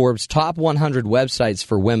among the Forbes top 100 websites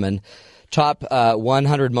for women, top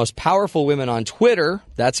 100 most powerful women on Twitter.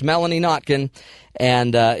 That's Melanie Notkin,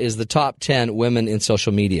 and is the top 10 women in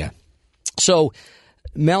social media. So,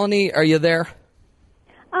 Melanie, are you there?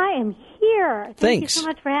 I am here. Thank you Thanks so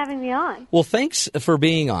much for having me on. Well, thanks for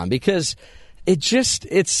being on, because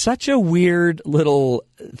it's such a weird little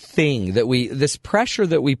thing that this pressure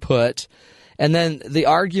that we put, and then the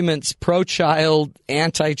arguments pro-child,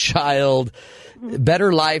 anti-child,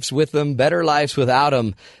 better lives with them, better lives without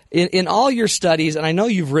them. In all your studies, and I know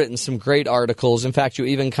you've written some great articles. In fact, you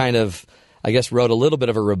even kind of, I guess, wrote a little bit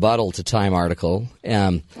of a rebuttal to Time article.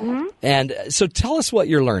 And so tell us what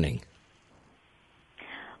you're learning.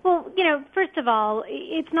 Well, first of all,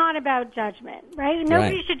 it's not about judgment, right?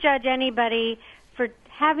 Nobody should judge anybody for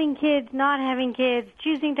having kids, not having kids,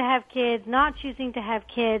 choosing to have kids, not choosing to have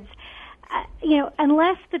kids.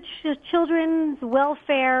 unless the children's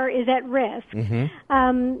welfare is at risk,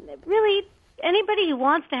 really anybody who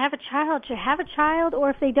wants to have a child should have a child, or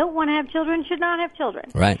if they don't want to have children, should not have children.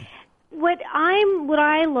 Right. What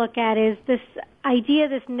I look at is this idea,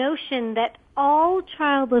 this notion that all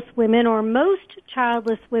childless women or most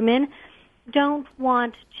childless women don't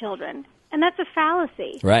want children. And that's a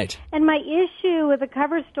fallacy. Right. And my issue with the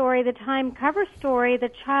cover story, the Time cover story,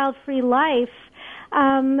 The Child-Free Life,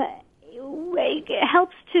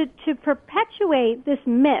 helps to perpetuate this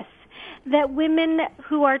myth that women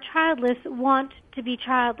who are childless want to be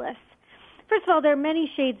childless. First of all, there are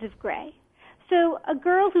many shades of gray. So a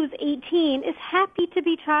girl who's 18 is happy to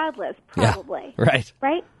be childless, probably. Yeah, right.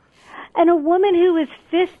 Right? And a woman who is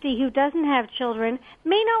 50 who doesn't have children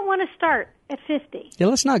may not want to start at 50. Yeah,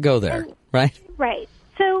 let's not go there, right? Right.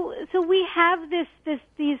 So we have this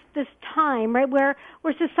time, right, where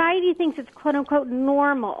society thinks it's quote unquote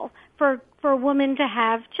normal for a woman to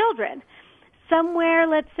have children. Somewhere,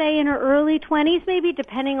 let's say in her early 20s, maybe,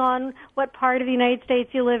 depending on what part of the United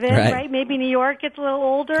States you live in, right? Maybe New York gets a little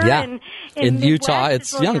older. Yeah. And in Utah,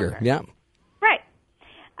 Midwest, it's younger. Yeah. Right.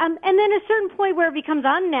 And then a certain point where it becomes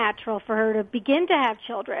unnatural for her to begin to have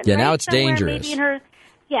children. Yeah, right? now it's Somewhere dangerous. Maybe in her,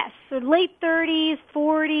 so late 30s,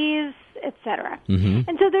 40s, etc. Mm-hmm.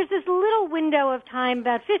 And so there's this little window of time,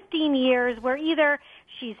 about 15 years, where either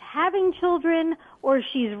she's having children or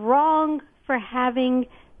she's wrong for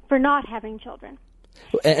not having children.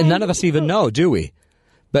 And none of us even know, do we?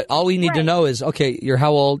 But all we need to know is, okay, you're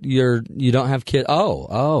how old? You don't have kids.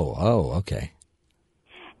 Oh, okay.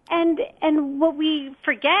 And what we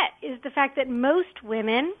forget is the fact that most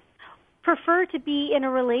women prefer to be in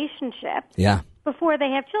a relationship before they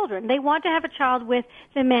have children. They want to have a child with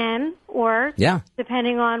the man, or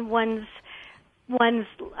depending on one's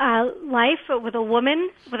life, with a woman,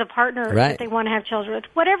 with a partner that they want to have children with,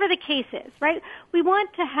 whatever the case is, right? We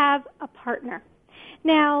want to have a partner.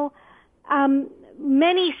 Now,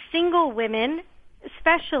 many single women,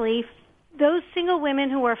 especially those single women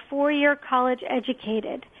who are 4-year college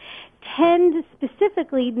educated, tend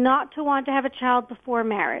specifically not to want to have a child before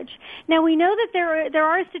marriage. Now, we know that there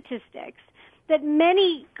are statistics that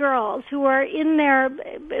many girls who are in their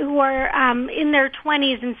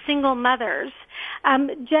 20s and single mothers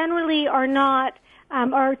generally are not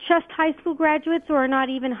are just high school graduates or are not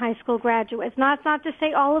even high school graduates. Not to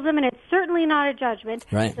say all of them, and it's certainly not a judgment.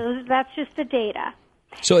 Right. So that's just the data.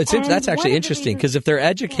 So that's actually interesting, because if they're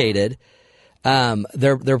educated,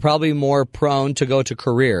 they're probably more prone to go to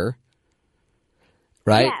career,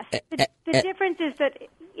 right? Yes. The difference is that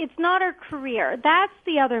it's not our career. That's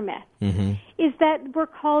the other myth, is that we're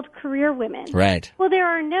called career women. Right. Well, there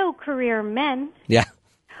are no career men. Yeah.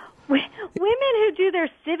 Women who do their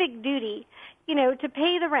civic duty, to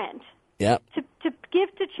pay the rent, to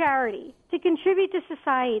give to charity, to contribute to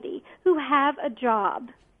society, who have a job,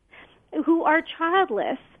 who are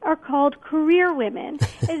childless, are called career women,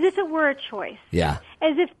 as if it were a choice. Yeah.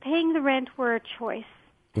 As if paying the rent were a choice.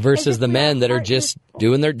 Versus the men that are just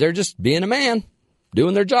they're just being a man,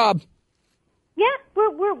 doing their job. Yeah,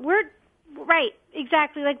 we're right,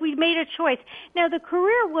 exactly. Like, we made a choice. Now, the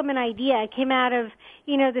career woman idea came out of,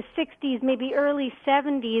 the 60s, maybe early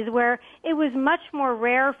 70s, where it was much more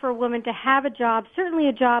rare for a woman to have a job, certainly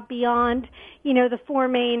a job beyond, the 4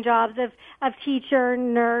 main jobs of teacher,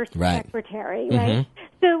 nurse, secretary, right?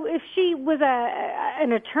 So if she was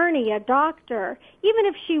an attorney, a doctor, even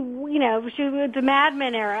if she was the Mad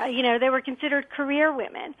Men era, they were considered career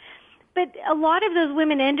women. But a lot of those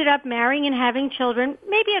women ended up marrying and having children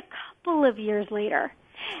maybe a couple of years later.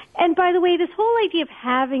 And by the way, this whole idea of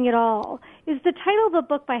having it all is the title of a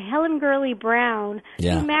book by Helen Gurley Brown,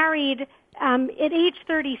 who married at age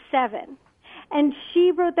 37. And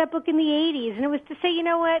she wrote that book in the 80s. And it was to say, you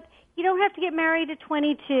know what? You don't have to get married at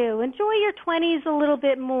 22. Enjoy your 20s a little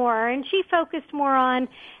bit more. And she focused more on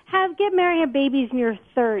get married, have babies in your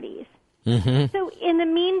 30s. So in the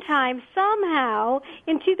meantime, somehow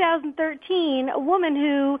in 2013, a woman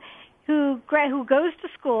who goes to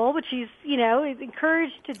school, which she's is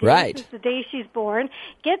encouraged to do since the day she's born,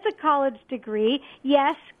 gets a college degree,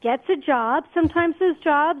 gets a job. Sometimes those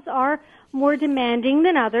jobs are more demanding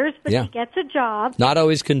than others, but she gets a job. Not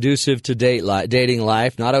always conducive to dating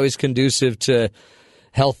life. Not always conducive to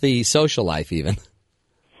healthy social life, even.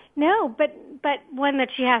 No, but one that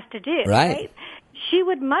she has to do. Right? She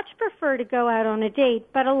would much prefer to go out on a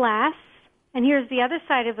date, but alas, and here's the other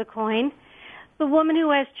side of the coin, the woman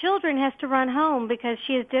who has children has to run home because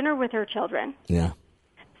she has dinner with her children. Yeah.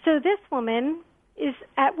 So this woman is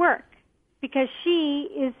at work because she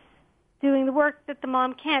is doing the work that the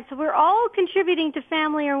mom can't. So we're all contributing to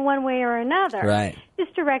family in one way or another, right,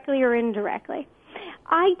 just directly or indirectly.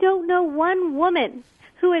 I don't know one woman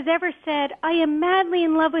who has ever said, I am madly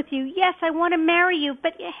in love with you. Yes, I want to marry you,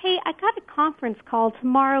 but hey, I got a conference call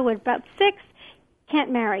tomorrow at about 6.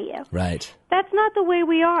 Can't marry you. Right. That's not the way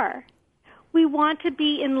we are. We want to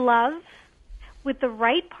be in love with the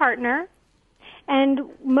right partner, and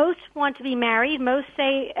most want to be married. Most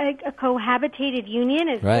say a cohabitated union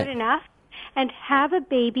is right. good enough, and have a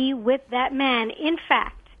baby with that man. In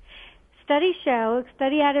fact, studies show, a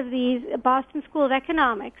study out of the Boston School of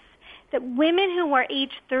Economics, that women who are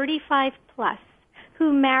age 35 plus,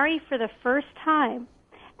 who marry for the first time,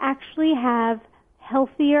 actually have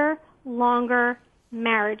healthier, longer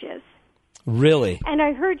marriages. Really? And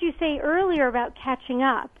I heard you say earlier about catching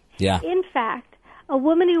up. Yeah. In fact, a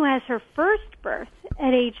woman who has her first birth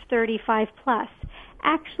at age 35 plus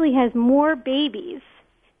actually has more babies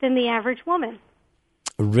than the average woman.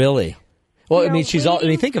 Really? Well, I mean,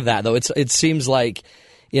 think of that though. It seems like,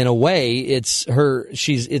 in a way, it's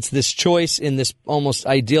this choice in this almost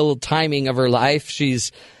ideal timing of her life.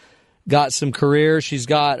 She's got some career, she's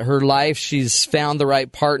got her life, she's found the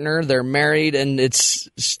right partner, they're married, and it's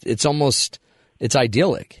idyllic. It's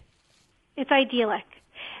idyllic.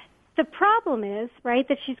 The problem is, right,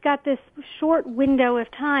 that she's got this short window of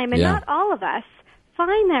time, and not all of us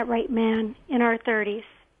find that right man in our 30s.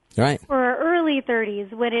 Right. Or our early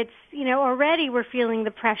 30s, when it's, already we're feeling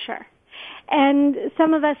the pressure. And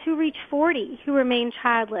some of us who reach 40 who remain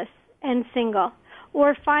childless and single,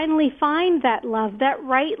 or finally find that love, that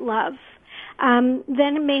right love,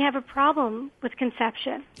 then may have a problem with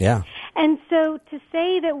conception. Yeah. And so to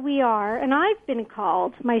say that we are, and I've been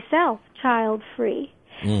called myself child-free,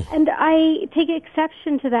 and I take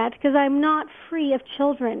exception to that because I'm not free of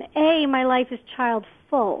children. My life is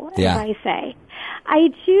child-full, as I say. I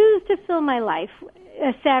choose to fill my life,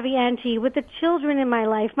 a savvy auntie, with the children in my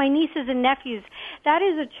life, my nieces and nephews. That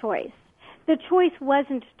is a choice. The choice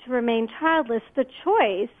wasn't to remain childless. The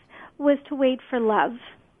choice was to wait for love.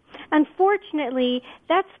 Unfortunately,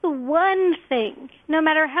 that's the one thing, no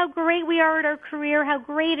matter how great we are at our career, how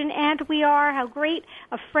great an aunt we are, how great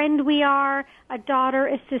a friend we are, a daughter,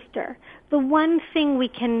 a sister, the one thing we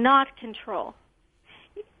cannot control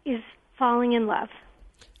is falling in love.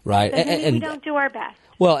 Right. And we don't do our best.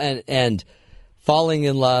 Well, and falling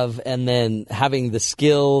in love and then having the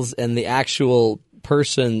skills and the actual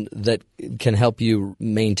person that can help you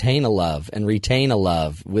maintain a love and retain a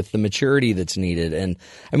love with the maturity that's needed. And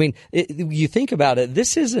I mean, you think about it,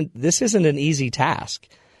 this isn't an easy task.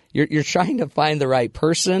 You're trying to find the right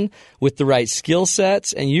person with the right skill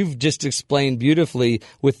sets, and you've just explained beautifully,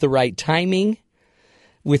 with the right timing,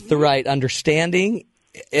 with the right understanding,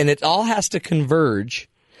 and it all has to converge.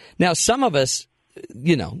 Now, some of us,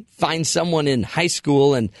 find someone in high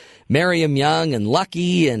school and marry them young and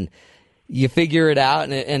lucky, and you figure it out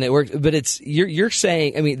and it works. But you're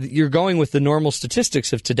saying, I mean, you're going with the normal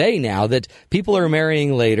statistics of today now, that people are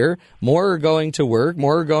marrying later, more are going to work,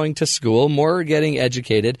 more are going to school, more are getting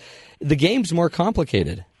educated. The game's more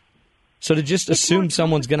complicated. So to just assume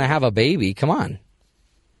someone's going to have a baby, come on.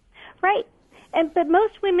 Right. But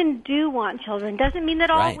most women do want children. Doesn't mean that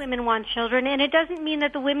all women want children, and it doesn't mean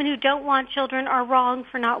that the women who don't want children are wrong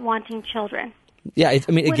for not wanting children. Yeah,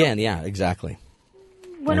 exactly.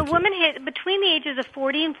 When a woman hit between the ages of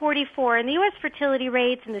 40 and 44, and the U.S. fertility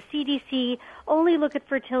rates and the CDC only look at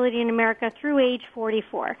fertility in America through age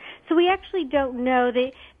 44. So we actually don't know.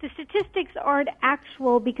 The statistics aren't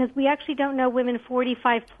actual because we actually don't know women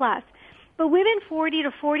 45 plus. But women 40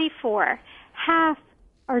 to 44, half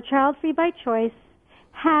are child-free by choice,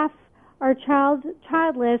 half are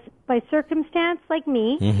childless by circumstance like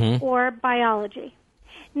me or biology.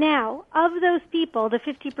 Now, of those people, the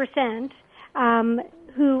 50%,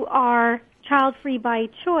 who are child-free by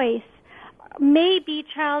choice may be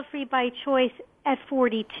child-free by choice at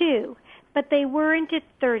 42, but they weren't at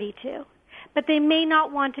 32. But they may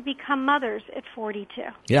not want to become mothers at 42.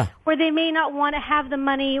 Yeah. Or they may not want to have the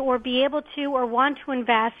money or be able to or want to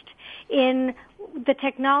invest in the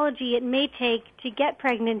technology it may take to get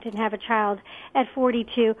pregnant and have a child at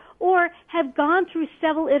 42, or have gone through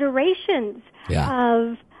several iterations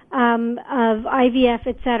of IVF,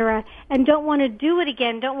 etc., and don't want to do it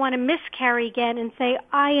again, don't want to miscarry again, and say,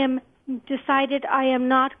 I am decided I am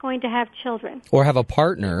not going to have children. Or have a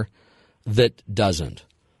partner that doesn't.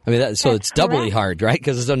 I mean, it's doubly hard, right?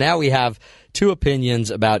 Because so now we have two opinions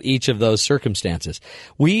about each of those circumstances.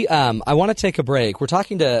 I want to take a break. We're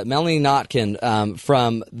talking to Melanie Notkin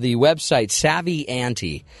from the website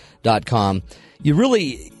SavvyAuntie.com.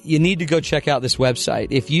 You need to go check out this website.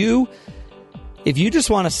 If you if you just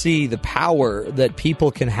want to see the power that people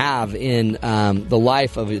can have in the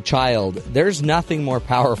life of a child, there's nothing more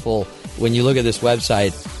powerful when you look at this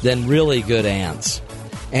website than really good aunts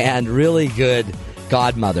and really good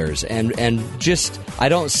godmothers. And just, I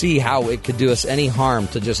don't see how it could do us any harm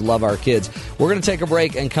to just love our kids. We're going to take a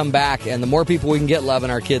break and come back, and the more people we can get loving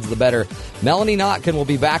our kids, the better. Melanie Notkin will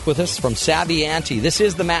be back with us from Savvy Auntie. This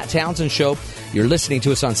is the Matt Townsend Show. You're listening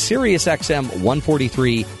to us on Sirius XM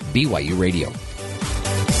 143 BYU Radio.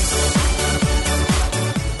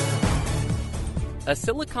 A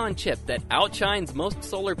silicon chip that outshines most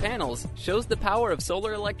solar panels shows the power of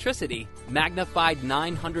solar electricity magnified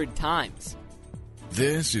 900 times.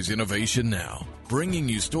 This is Innovation Now, bringing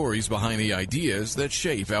you stories behind the ideas that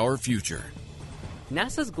shape our future.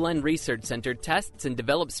 NASA's Glenn Research Center tests and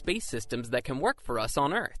develops space systems that can work for us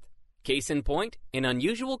on Earth. Case in point, an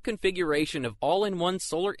unusual configuration of all-in-one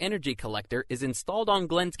solar energy collector is installed on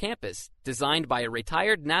Glenn's campus, designed by a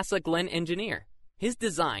retired NASA Glenn engineer. His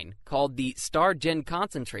design, called the StarGen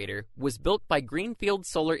Concentrator, was built by Greenfield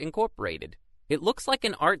Solar Incorporated. It looks like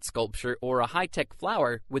an art sculpture or a high-tech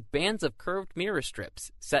flower with bands of curved mirror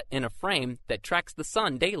strips set in a frame that tracks the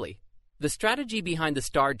sun daily. The strategy behind the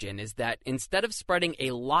StarGen is that instead of spreading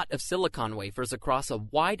a lot of silicon wafers across a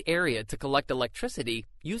wide area to collect electricity,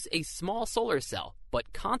 use a small solar cell,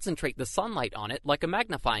 but concentrate the sunlight on it like a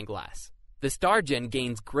magnifying glass. The StarGen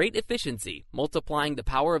gains great efficiency, multiplying the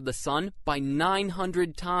power of the sun by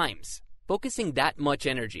 900 times. Focusing that much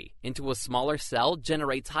energy into a smaller cell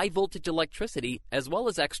generates high-voltage electricity as well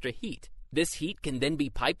as extra heat. This heat can then be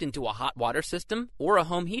piped into a hot water system or a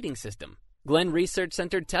home heating system. Glenn Research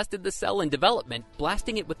Center tested the cell in development,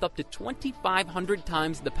 blasting it with up to 2,500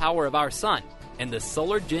 times the power of our sun, and the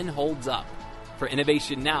SolarGen holds up. For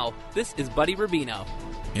Innovation Now, this is Buddy Rubino.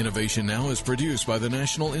 Innovation Now is produced by the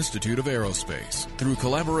National Institute of Aerospace through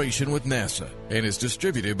collaboration with NASA and is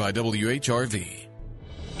distributed by WHRV.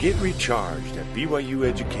 Get recharged at BYU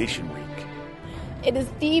Education Week. It is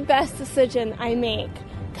the best decision I make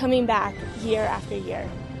coming back year after year.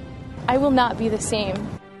 I will not be the same.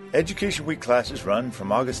 Education Week classes run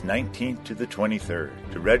from August 19th to the 23rd.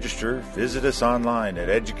 To register, visit us online at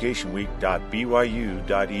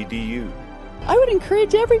educationweek.byu.edu. I would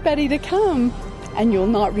encourage everybody to come, and you'll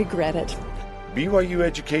not regret it. BYU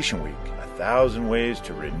Education Week, 1,000 ways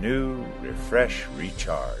to renew, refresh,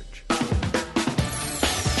 recharge.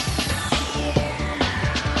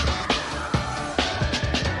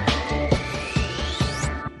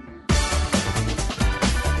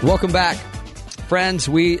 Welcome back, friends.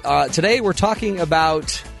 Today we're talking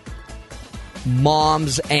about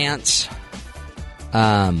moms, aunts,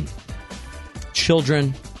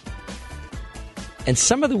 children, and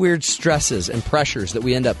some of the weird stresses and pressures that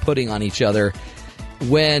we end up putting on each other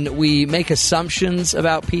when we make assumptions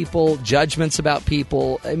about people, judgments about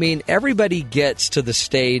people. I mean, everybody gets to the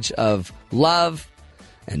stage of love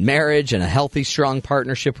and marriage and a healthy, strong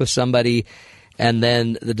partnership with somebody, and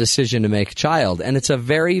then the decision to make a child. And it's a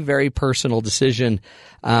very, very personal decision.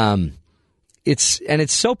 It's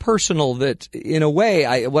so personal that, in a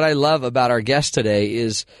way, what I love about our guest today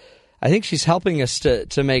is I think she's helping us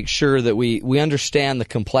to make sure that we understand the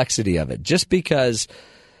complexity of it. Just because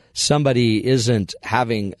somebody isn't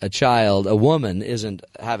having a child, a woman isn't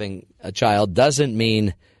having a child, doesn't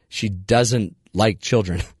mean she doesn't like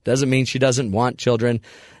children. Doesn't mean she doesn't want children.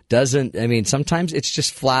 Sometimes it's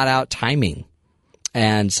just flat out timing.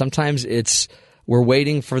 And sometimes we're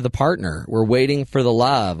waiting for the partner, we're waiting for the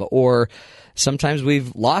love, or sometimes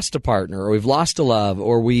we've lost a partner, or we've lost a love,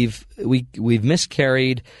 or we've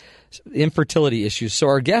miscarried, infertility issues. So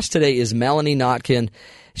our guest today is Melanie Notkin.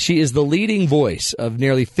 She is the leading voice of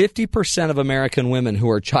nearly 50% of American women who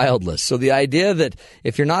are childless. So the idea that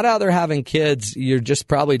if you're not out there having kids, you just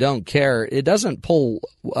probably don't care, it doesn't pull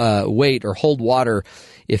weight or hold water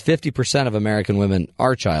if 50% of American women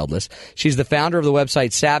are childless. She's the founder of the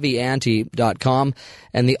website SavvyAuntie.com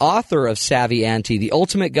and the author of Savvy Auntie, the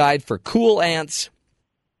ultimate guide for cool aunts,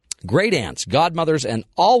 great aunts, godmothers, and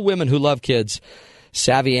all women who love kids.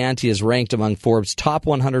 Savvy Auntie is ranked among Forbes' top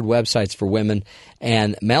 100 websites for women,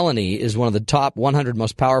 and Melanie is one of the top 100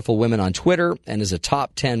 most powerful women on Twitter and is a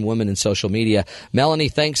top 10 woman in social media. Melanie,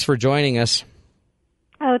 thanks for joining us.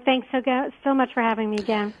 Oh, thanks so much for having me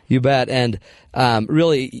again. You bet. And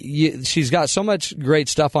she's got so much great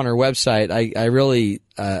stuff on her website. I really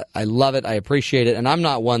love it. I appreciate it. And I'm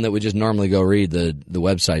not one that would just normally go read the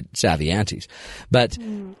website Savvy Aunties. But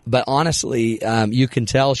honestly, you can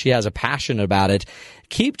tell she has a passion about it.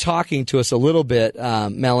 Keep talking to us a little bit,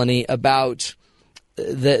 Melanie, about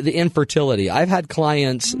the infertility. I've had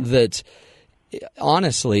clients that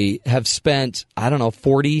honestly have spent,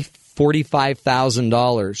 40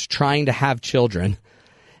 $45,000 trying to have children,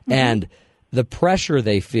 and the pressure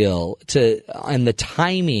they feel and the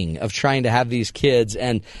timing of trying to have these kids,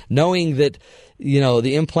 and knowing that,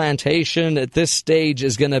 the implantation at this stage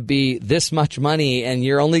is going to be this much money, and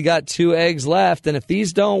you're only got 2 eggs left, and if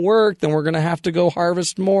these don't work, then we're going to have to go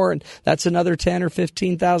harvest more, and that's another 10 or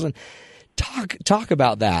 15,000. Talk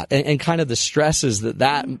about that and kind of the stresses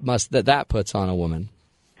that puts on a woman.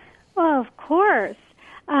 Well, of course,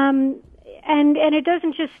 and it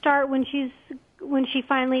doesn't just start when she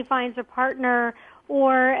finally finds a partner,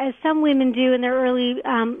 or as some women do in their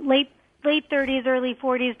late 30s, early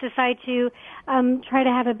 40s, decide to try to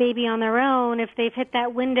have a baby on their own if they've hit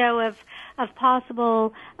that window of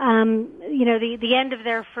possible, the end of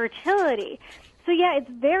their fertility. So yeah, it's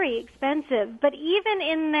very expensive. But even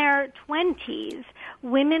in their 20s,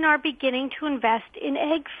 women are beginning to invest in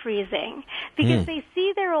egg freezing because they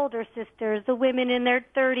see their older sisters, the women in their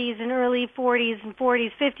 30s and early 40s and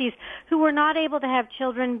 40s, 50s, who were not able to have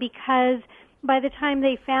children because by the time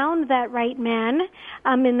they found that right man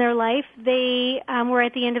in their life, they were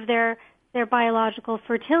at the end of their biological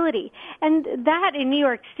fertility. And that in New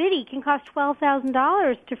York City can cost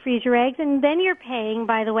 $12,000 to freeze your eggs, and then you're paying,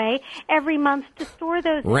 by the way, every month to store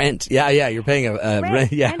those rent. Yeah, you're paying a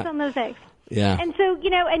rent. Yeah. Rent on those eggs. Yeah. And so,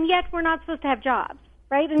 and yet we're not supposed to have jobs,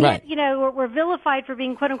 right? And right. Yet, we're vilified for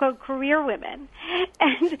being quote-unquote career women.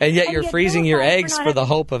 And yet you're freezing your eggs for the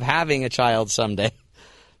hope of having a child someday.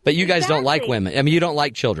 But you guys don't like women. I mean, you don't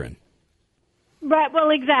like children. Right. Well,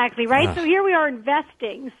 exactly. Right. So here we are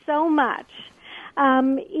investing so much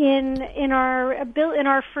in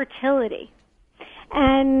our fertility,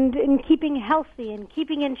 and in keeping healthy and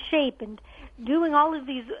keeping in shape and doing all of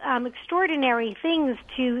these extraordinary things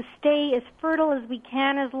to stay as fertile as we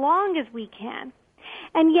can, as long as we can.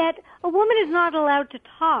 And yet, a woman is not allowed to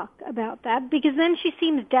talk about that because then she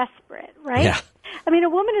seems desperate, right? Yeah. I mean, a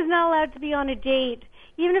woman is not allowed to be on a date,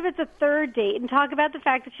 even if it's a third date, and talk about the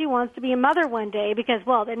fact that she wants to be a mother one day because,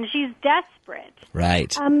 well, then she's desperate.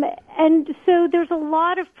 Right. And so there's a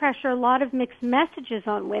lot of pressure, a lot of mixed messages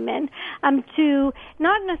on women to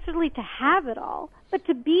not necessarily to have it all, but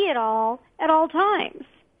to be it all at all times.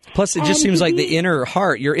 Plus, it just seems like the inner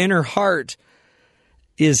heart, your inner heart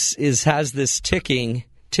has this ticking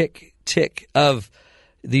tick of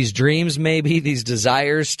these dreams, maybe these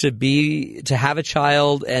desires to have a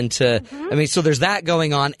child, and to I mean, so there's that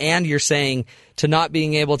going on, and you're saying to not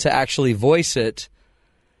being able to actually voice it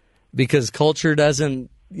because culture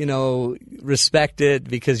doesn't respect it,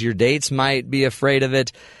 because your dates might be afraid of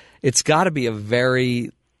it. It's got to be a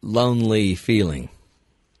very lonely feeling.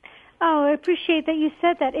 Oh, I appreciate that you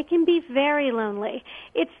said that. It can be very lonely.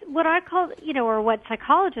 It's what I call, or what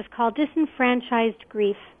psychologists call disenfranchised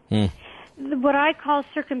grief. What I call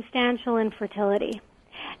circumstantial infertility.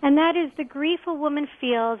 And that is the grief a woman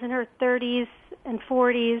feels in her 30s and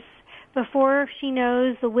 40s before she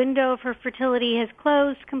knows the window of her fertility has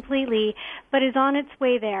closed completely, but is on its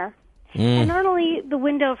way there. And not only the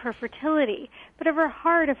window of her fertility, but of her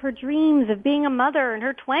heart, of her dreams of being a mother in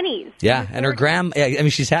her 20s. Yeah, and her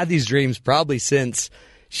she's had these dreams probably since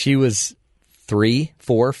she was 3,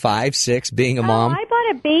 4, 5, 6, being a mom. I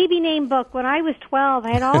bought a baby name book when I was 12.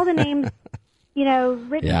 I had all the names,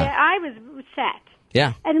 written down. I was set.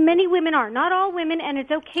 Yeah. And many women are. Not all women, and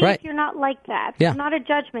it's okay if you're not like that. Yeah. It's not a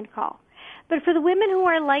judgment call. But for the women who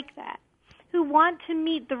are like that, who want to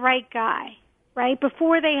meet the right guy, right,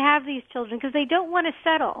 before they have these children, because they don't want to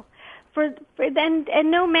settle,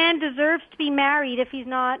 and no man deserves to be married if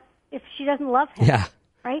she doesn't love him. Yeah.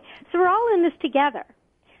 Right? So we're all in this together.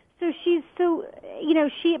 So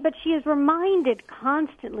but she is reminded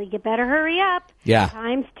constantly, you better hurry up. Yeah.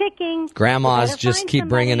 Time's ticking. Grandmas just keep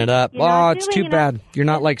bringing it up. Oh, it's too bad. You're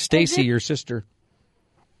not like Stacy, your sister.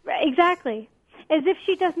 Exactly. As if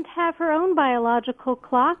she doesn't have her own biological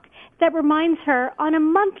clock that reminds her on a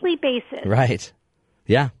monthly basis. Right.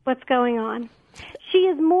 Yeah. What's going on. She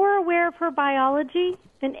is more aware of her biology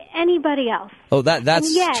than anybody else. Oh,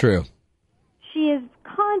 that's true. She is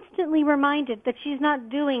constantly reminded that she's not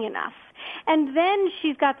doing enough. And then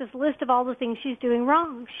she's got this list of all the things she's doing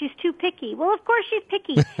wrong. She's too picky. Well, of course she's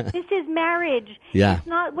picky. This is marriage. Yeah. It's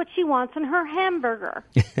not what she wants on her hamburger.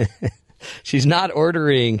 She's not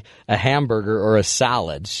ordering a hamburger or a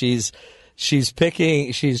salad. She's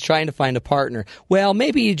trying to find a partner. Well,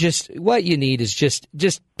 maybe what you need is just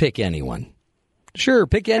pick anyone. Sure,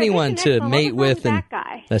 pick anyone to mate with. That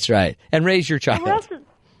guy. That's right. And raise your child.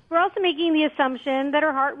 We're also making the assumption that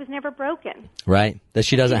her heart was never broken. Right. That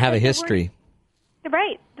she doesn't have a history.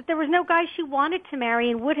 Right. That there was no guy she wanted to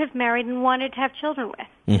marry and would have married and wanted to have children with.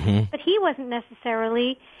 Mm-hmm. But he wasn't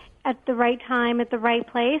necessarily at the right time, at the right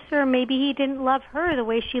place, or maybe he didn't love her the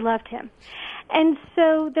way she loved him. And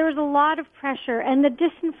so there was a lot of pressure, and the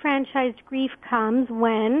disenfranchised grief comes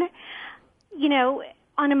when,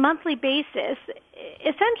 on a monthly basis,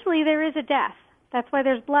 essentially there is a death. That's why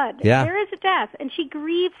there's blood. Yeah. There is a death, and she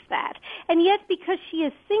grieves that. And yet, because she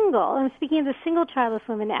is single, I'm speaking of the single childless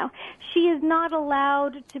woman now, she is not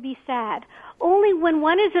allowed to be sad. Only when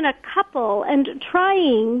one is in a couple and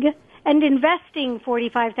trying and investing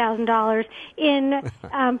 $45,000 in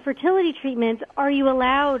fertility treatments are you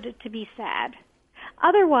allowed to be sad.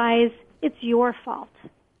 Otherwise, it's your fault.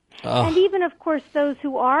 Oh. And even, of course, those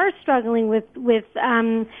who are struggling with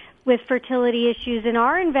fertility issues and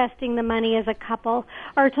are investing the money as a couple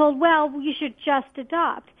are told, well, you should just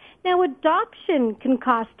adopt. Now, adoption can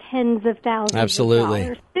cost tens of thousands Absolutely. of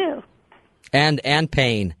dollars, too. And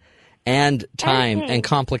pain. And time And pain. and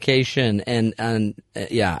complication and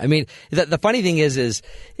yeah. I mean, the funny thing is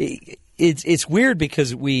it's weird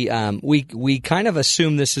because we kind of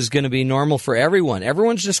assume this is going to be normal for everyone.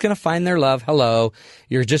 Everyone's just going to find their love. Hello,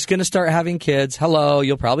 you're just going to start having kids. Hello,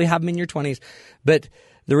 you'll probably have them in your 20s. But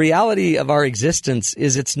the reality of our existence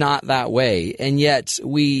is it's not that way, and yet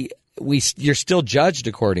you're still judged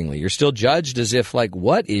accordingly. You're still judged as if like,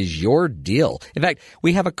 what is your deal? In fact,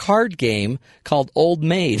 we have a card game called Old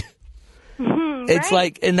Maid. It's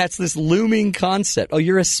like, and that's this looming concept. Oh,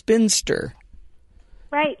 you're a spinster.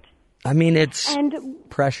 Right. I mean, it's And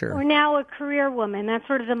pressure. Or now a career woman. That's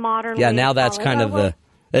sort of the modern Yeah, way now to that's call it. kind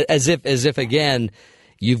of as if again,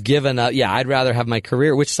 you've given up. Yeah, I'd rather have my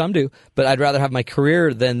career, which some do, but I'd rather have my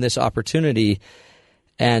career than this opportunity.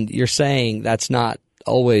 And you're saying that's not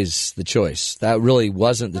always the choice. That really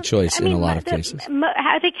wasn't the choice in a lot of cases.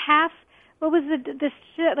 I think half. What was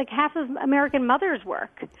like half of American mothers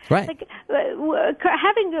work? Right. Like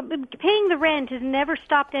paying the rent has never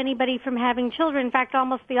stopped anybody from having children. In fact,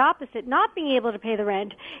 almost the opposite. Not being able to pay the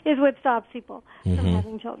rent is what stops people from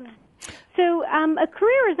having children. So a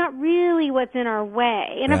career is not really what's in our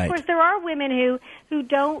way. And of course, there are women who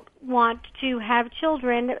don't want to have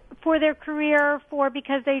children for their career,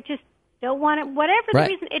 because they just don't want it. Whatever the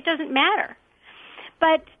reason, it doesn't matter.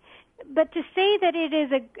 But to say that it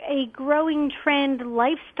is a growing trend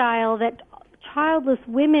lifestyle that childless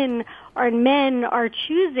women or men are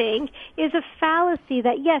choosing is a fallacy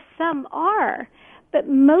that, yes, some are, but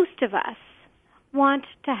most of us want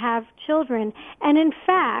to have children. And in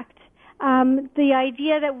fact, the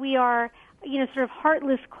idea that we are, sort of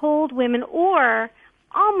heartless, cold women, or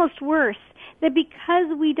almost worse, that because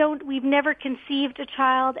we've never conceived a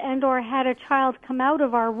child and or had a child come out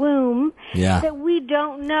of our womb, that we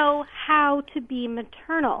don't know how to be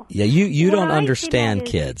maternal. Yeah, you don't understand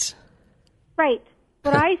kids. Right.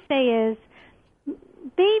 What I say is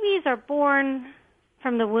babies are born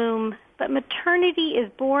from the womb, but maternity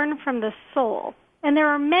is born from the soul. And there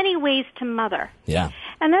are many ways to mother. Yeah.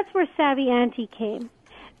 And that's where Savvy Auntie came.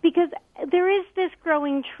 Because there is this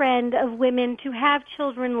growing trend of women to have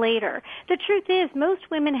children later. The truth is, most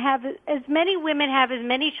women have as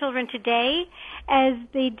many children today as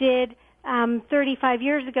they did 35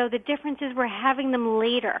 years ago. The difference is we're having them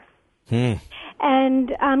later. And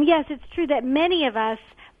yes, it's true that many of us,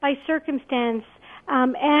 by circumstance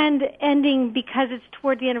and ending because it's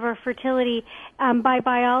toward the end of our fertility by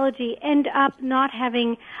biology, end up not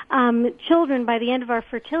having children by the end of our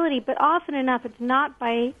fertility, but often enough it's not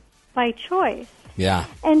by choice. Yeah.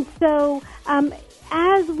 And so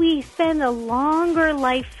as we spend a longer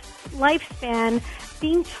lifespan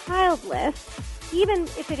being childless, even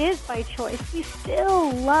if it is by choice, we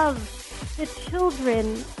still love the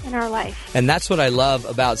children in our life. And that's what I love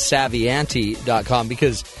about SavvyAuntie.com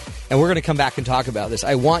because, and we're going to come back and talk about this,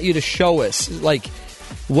 I want you to show us, like,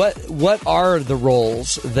 what are the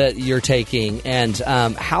roles that you're taking, and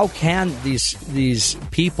how can these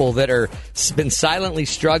people that are been silently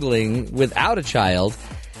struggling without a child,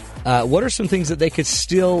 what are some things that they could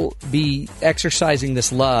still be exercising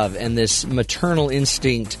this love and this maternal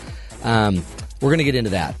instinct? We're going to get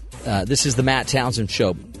into that. This is the Matt Townsend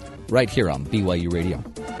Show, right here on BYU Radio.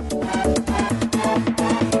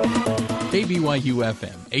 KBYU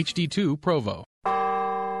FM, HD2 Provo.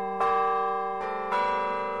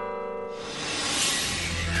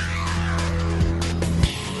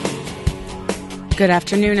 Good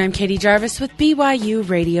afternoon. I'm Katie Jarvis with BYU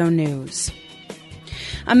Radio News.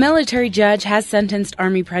 A military judge has sentenced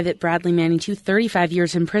Army Private Bradley Manning to 35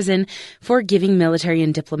 years in prison for giving military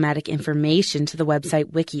and diplomatic information to the website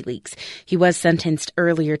WikiLeaks. He was sentenced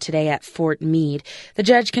earlier today at Fort Meade. The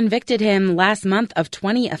judge convicted him last month of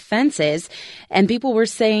 20 offenses, and people were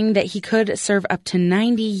saying that he could serve up to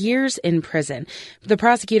 90 years in prison. The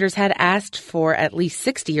prosecutors had asked for at least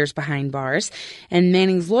 60 years behind bars, and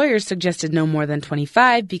Manning's lawyers suggested no more than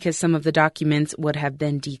 25 because some of the documents would have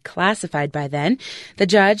been declassified by then.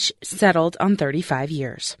 The judge settled on 35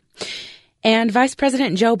 years. And Vice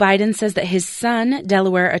President Joe Biden says that his son,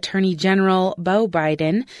 Delaware Attorney General Beau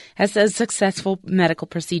Biden, has a successful medical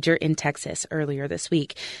procedure in Texas earlier this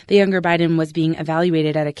week. The younger Biden was being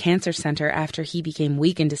evaluated at a cancer center after he became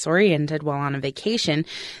weak and disoriented while on a vacation.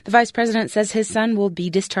 The vice president says his son will be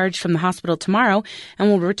discharged from the hospital tomorrow and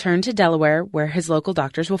will return to Delaware, where his local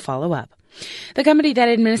doctors will follow up. The company that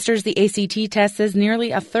administers the ACT test says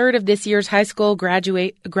nearly a third of this year's high school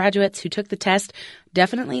graduates who took the test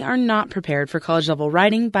definitely are not prepared for college-level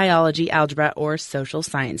writing, biology, algebra, or social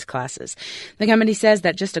science classes. The company says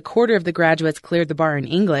that just a quarter of the graduates cleared the bar in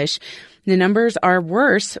English. The numbers are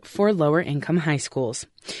worse for lower-income high schools.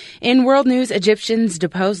 In world news, Egyptian's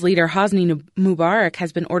deposed leader Hosni Mubarak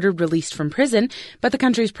has been ordered released from prison, but the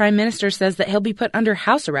country's prime minister says that he'll be put under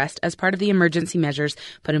house arrest as part of the emergency measures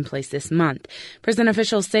put in place this month. Prison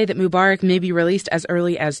officials say that Mubarak may be released as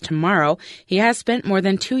early as tomorrow. He has spent more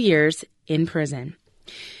than 2 years in prison.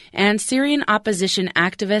 And Syrian opposition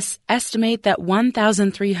activists estimate that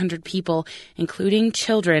 1,300 people, including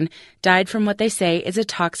children, died from what they say is a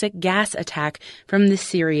toxic gas attack from the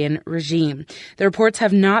Syrian regime. The reports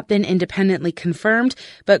have not been independently confirmed,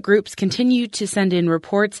 but groups continue to send in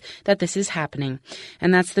reports that this is happening.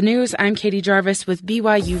 And that's the news. I'm Katie Jarvis with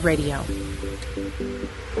BYU Radio.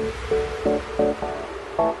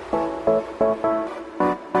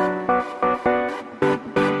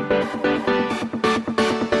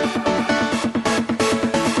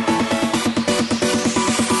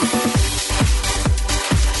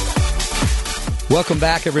 Welcome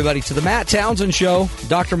back, everybody, to the Matt Townsend Show.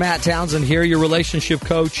 Dr. Matt Townsend here, your relationship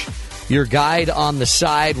coach, your guide on the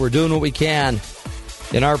side. We're doing what we can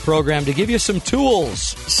in our program to give you some tools,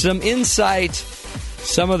 some insight,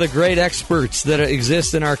 some of the great experts that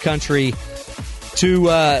exist in our country to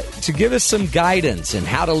give us some guidance in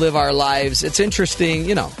how to live our lives. It's interesting,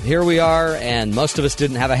 here we are, and most of us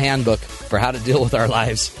didn't have a handbook for how to deal with our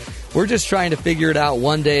lives. We're just trying to figure it out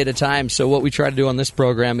one day at a time. So what we try to do on this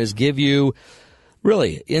program is give you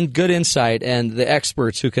really good insight and the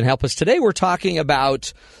experts who can help us. Today we're talking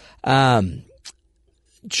about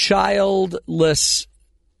childless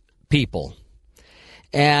people.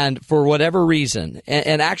 And for whatever reason,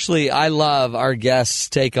 and actually I love our guest's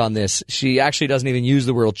take on this. She actually doesn't even use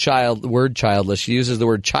the word childless. She uses the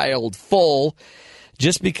word childful.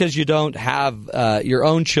 Just because you don't have your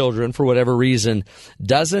own children for whatever reason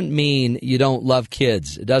doesn't mean you don't love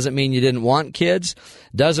kids. It doesn't mean you didn't want kids.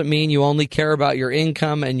 Doesn't mean you only care about your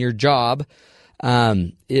income and your job.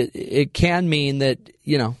 It can mean that,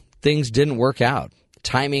 things didn't work out.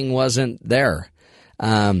 Timing wasn't there.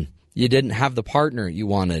 You didn't have the partner you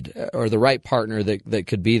wanted or the right partner that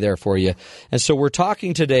could be there for you. And so we're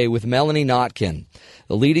talking today with Melanie Notkin,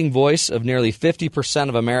 the leading voice of nearly 50%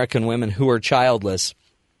 of American women who are childless.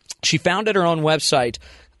 She founded her own website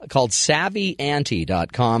called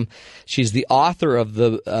SavvyAuntie.com. She's the author of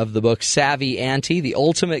the book Savvy Auntie, the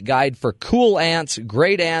ultimate guide for cool aunts,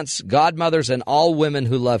 great aunts, godmothers, and all women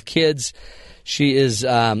who love kids. She is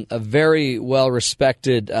a very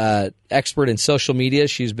well-respected expert in social media.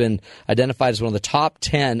 She's been identified as one of the top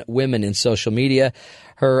 10 women in social media.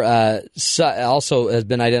 Her also has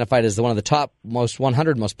been identified as one of the top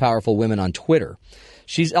 100 most powerful women on Twitter.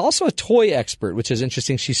 She's also a toy expert, which is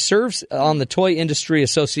interesting. She serves on the Toy Industry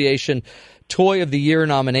Association Toy of the Year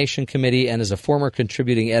nomination committee and is a former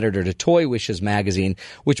contributing editor to Toy Wishes magazine,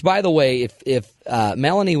 which, by the way, if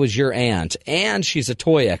Melanie was your aunt and she's a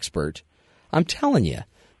toy expert, I'm telling you,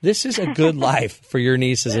 this is a good life for your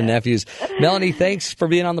nieces and nephews. Melanie, thanks for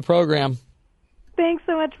being on the program. Thanks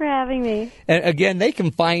so much for having me. And again, they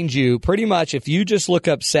can find you pretty much if you just look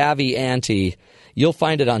up Savvy Auntie. You'll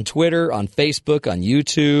find it on Twitter, on Facebook, on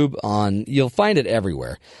YouTube, you'll find it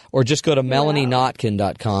everywhere. Or just go to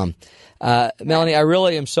melanienotkin.com. Melanie, I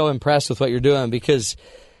really am so impressed with what you're doing because,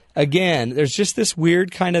 again, there's just this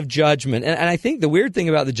weird kind of judgment. And I think the weird thing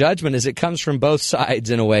about the judgment is it comes from both sides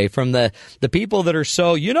in a way, from the people that are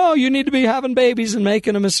so, you need to be having babies and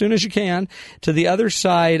making them as soon as you can, to the other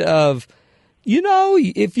side of,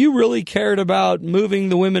 if you really cared about moving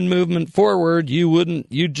the women movement forward,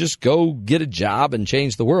 you'd just go get a job and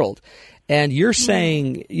change the world. And you're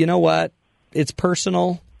saying, you know what? it's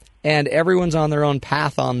personal, and everyone's on their own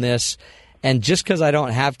path on this. And just because I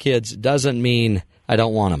don't have kids doesn't mean I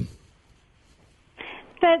don't want them.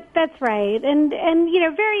 That's right, and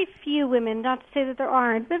very few women. Not to say that there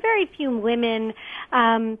aren't, but very few women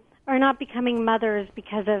are not becoming mothers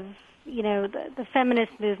because of the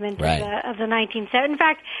feminist movement of the 1970s. In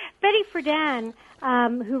fact, Betty Friedan,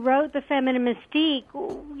 who wrote The Feminine Mystique,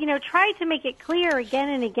 tried to make it clear again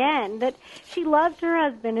and again that she loved her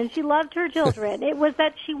husband and she loved her children. It was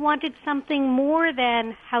that she wanted something more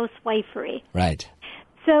than housewifery. Right.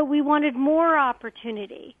 So we wanted more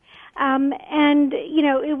opportunity.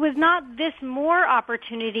 It was not this more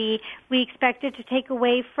opportunity we expected to take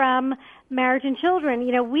away from marriage and children.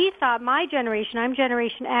 We thought, my generation, I'm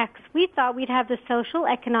Generation X, we thought we'd have the social,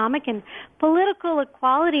 economic, and political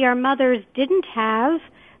equality our mothers didn't have,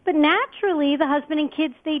 but naturally the husband and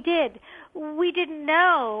kids, they did. We didn't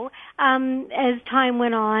know, as time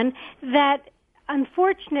went on, that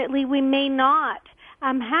unfortunately we may not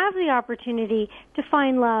have the opportunity to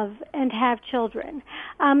find love and have children.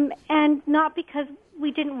 And not because we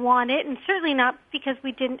didn't want it, and certainly not because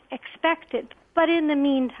we didn't expect it. But in the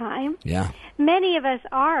meantime, many of us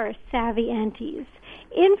are savvy aunties.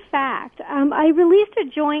 In fact, I released a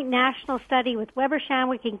joint national study with Weber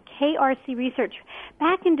Shandwick and KRC Research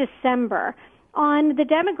back in December on the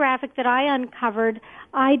demographic that I uncovered.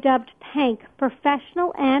 I dubbed PANK,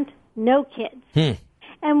 Professional Aunt No Kids.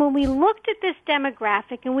 And when we looked at this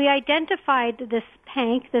demographic and we identified this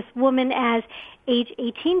PANK, this woman, as age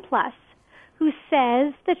 18 plus, who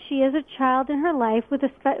says that she has a child in her life with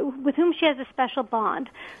whom she has a special bond.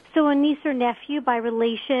 So a niece or nephew by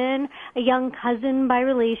relation, a young cousin by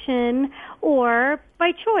relation, or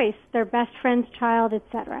by choice, their best friend's child,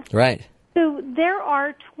 etc. Right. So there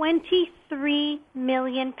are 23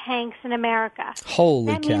 million PANKs in America.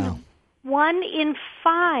 Holy that cow. Means 1 in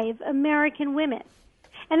 5 American women.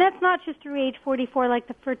 And that's not just through age 44 like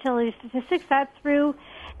the fertility statistics. That's through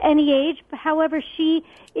any age. However, she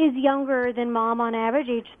is younger than mom on average,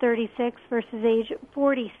 age 36 versus age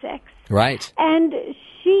 46. Right. And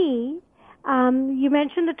she, you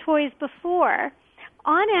mentioned the toys before,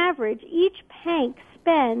 on average, each PANK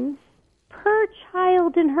spends per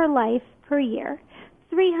child in her life per year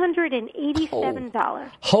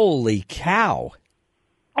 $387. Holy cow.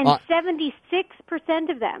 And 76%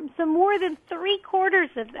 of them, so more than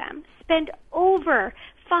 3/4 of them, spend over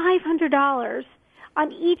 $500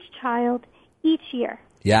 on each child each year.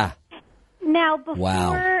 Yeah. Now,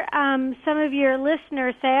 before some of your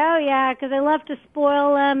listeners say, oh, yeah, because I love to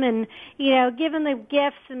spoil them and, give them the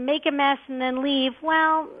gifts and make a mess and then leave.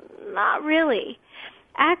 Well, not really.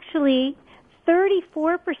 Actually,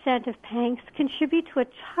 34% of PANKs contribute to a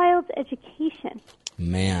child's education.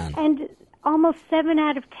 Man. And almost 7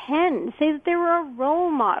 out of 10 say that they were a role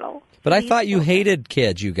model. But I thought you hated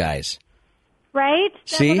kids, you guys. Right?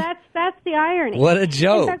 See? Well, that's the irony. What a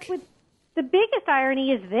joke. In fact, the biggest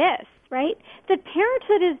irony is this, right? That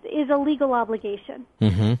parenthood is a legal obligation.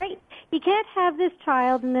 Mm-hmm. Right? You can't have this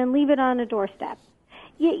child and then leave it on a doorstep.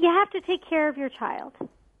 You have to take care of your child.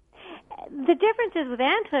 The difference is with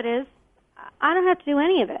aunthood is I don't have to do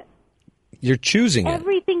any of it. You're choosing it.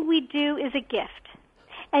 Everything we do is a gift.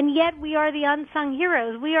 And yet we are the unsung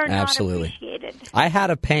heroes. We are Absolutely. not appreciated. I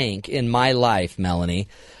had a PANK in my life, Melanie.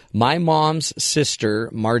 My mom's sister,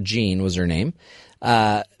 Margene was her name,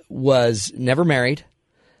 was never married.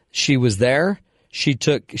 She was there. She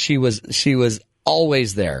was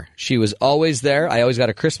always there. She was always there. I always got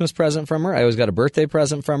a Christmas present from her. I always got a birthday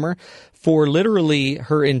present from her. For literally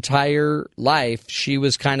her entire life, she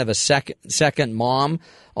was kind of a second mom,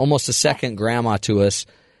 almost a second grandma to us.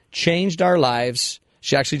 Changed our lives.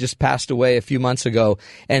 She actually just passed away a few months ago,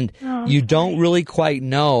 and you don't really quite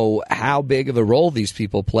know how big of a role these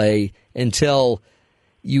people play until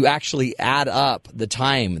you actually add up the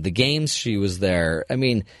time, the games she was there. I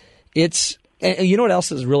mean, it's and you know what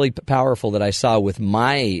else is really powerful that I saw with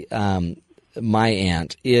my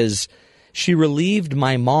aunt is she relieved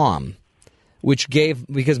my mom,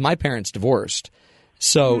 because my parents divorced,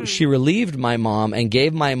 so she relieved my mom and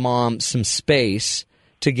gave my mom some space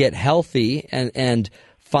to get healthy and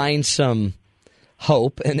find some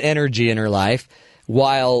hope and energy in her life,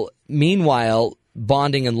 while meanwhile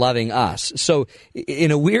bonding and loving us. So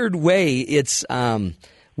in a weird way, it's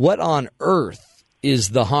what on earth is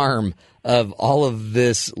the harm of all of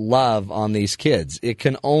this love on these kids? It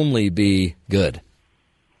can only be good.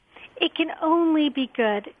 It can only be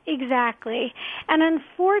good, exactly. And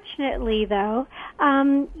unfortunately, though,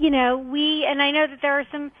 and I know that there are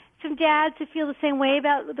some some dads who feel the same way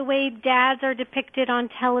about the way dads are depicted on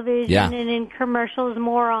television and in commercials,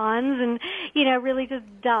 morons, and, really just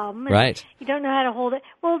dumb. And right. You don't know how to hold it.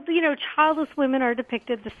 Well, childless women are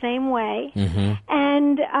depicted the same way. Mm-hmm.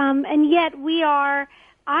 And yet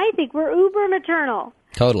I think we're uber maternal.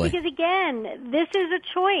 Totally. Because, again, this is a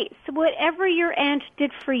choice. Whatever your aunt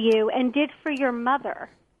did for you and did for your mother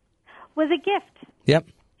was a gift. Yep.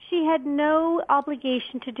 She had no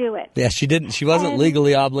obligation to do it. Yeah, she didn't. She wasn't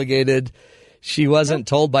legally obligated. She wasn't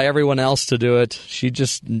told by everyone else to do it. She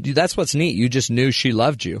just, that's what's neat. You just knew she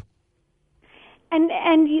loved you. And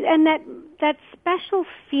that special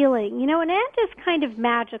feeling, an aunt is kind of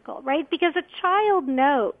magical, right? Because a child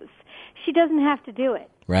knows she doesn't have to do it.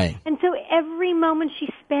 Right. And so every moment she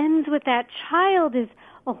spends with that child is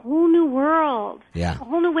a whole new world. Yeah. A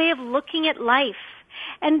whole new way of looking at life.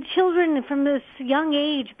 And children from this young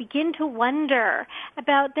age begin to wonder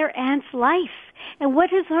about their aunt's life and what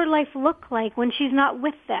does her life look like when she's not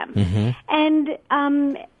with them.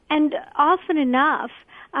 Mm-hmm. And often enough,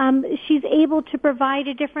 she's able to provide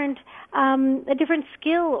a different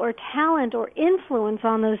skill or talent or influence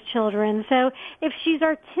on those children. So if she's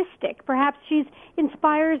artistic, perhaps she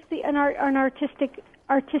inspires an artistic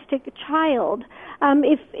child.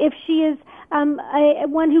 If she is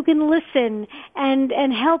one who can listen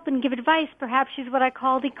and help and give advice, perhaps she's what I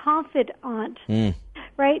call the confidant.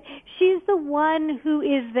 Right? She's the one who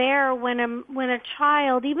is there when a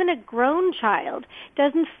child, even a grown child,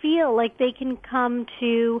 doesn't feel like they can come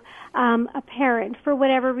to a parent for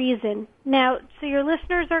whatever reason. Now, so your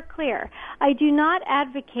listeners are clear. I do not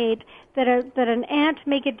advocate that an aunt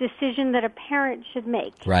make a decision that a parent should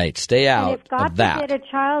make. Right. Stay out and if God of that. forbid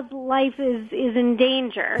a child's life is in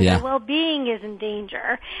danger, Yeah. their well-being is in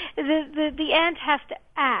danger, the aunt has to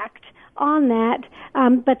act on that.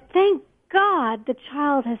 But thank God the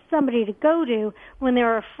child has somebody to go to when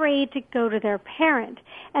they're afraid to go to their parent.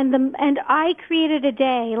 And I created a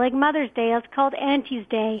day, like Mother's Day, it's called Auntie's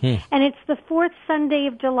Day, and it's the 4th Sunday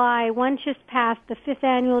of July. One just passed, the 5th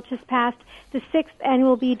annual just passed, the 6th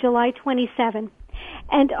annual will be July 27.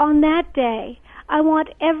 And on that day, I want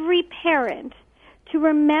every parent to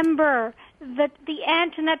remember that the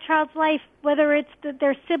aunt in that child's life, whether it's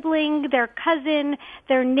their sibling, their cousin,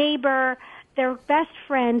 their neighbor, their best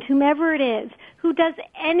friend, whomever it is, who does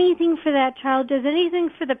anything for that child, does anything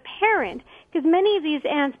for the parent, because many of these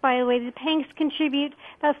aunts, by the way, the parents contribute,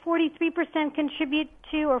 about 43% contribute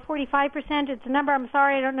to, or 45%, it's a number, I'm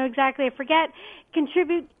sorry, I don't know exactly, I forget,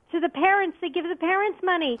 contribute to the parents. They give the parents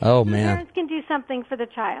money. Oh, so man. The parents can do something for the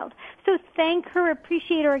child. So thank her,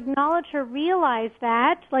 appreciate her, acknowledge her, realize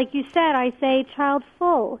that, like you said, I say child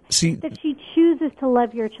full, that she chooses to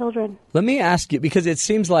love your children. Let me ask you, because it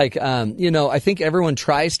seems like, I think everyone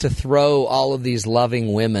tries to throw all of these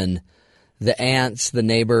loving women, the aunts, the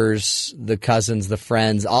neighbors, the cousins, the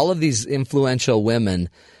friends, all of these influential women,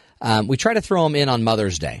 we try to throw them in on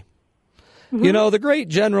Mother's Day. Mm-hmm. The great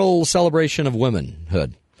general celebration of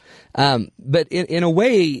womanhood. But in a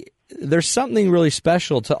way, there's something really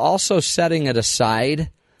special to also setting it aside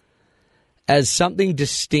as something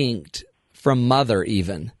distinct from mother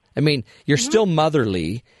even. I mean, you're still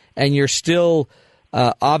motherly, and you're still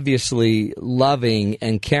obviously loving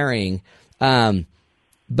and caring,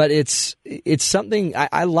 but it's something,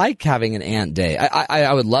 I like having an aunt day.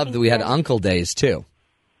 I would love that we had uncle days too.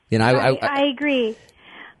 I agree.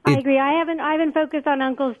 I agree. I haven't focused on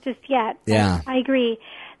uncles just yet. Yeah. I agree.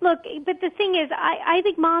 Look, but the thing is, I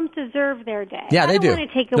think moms deserve their day. Yeah, they do. I don't want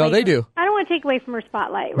to take away they do. I don't want to take away from her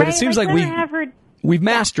spotlight. But right? it seems like we've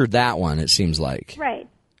mastered that one. It seems like right.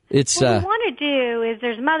 It's what we want to do is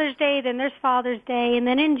there's Mother's Day, then there's Father's Day, and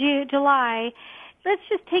then in July, let's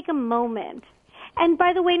just take a moment. And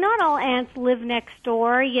by the way, not all aunts live next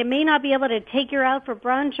door. You may not be able to take her out for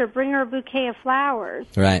brunch or bring her a bouquet of flowers.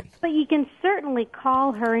 Right. But you can certainly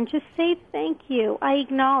call her and just say thank you. I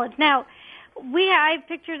acknowledge. Now, I have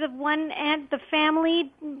pictures of one aunt, the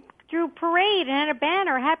family threw a parade and had a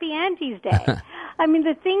banner, Happy Auntie's Day. I mean,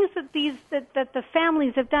 the things that the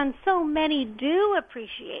families have done, so many do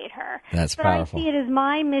appreciate her. That's but powerful. I see it as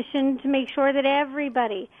my mission to make sure that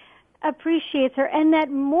everybody appreciates her, and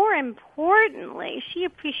that more importantly, she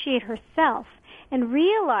appreciates herself and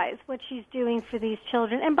realize what she's doing for these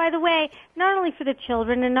children. And by the way, not only for the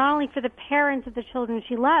children and not only for the parents of the children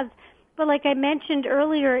she loves, but like I mentioned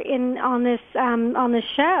earlier on this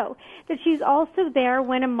show, that she's also there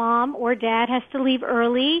when a mom or dad has to leave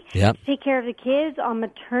early to take care of the kids on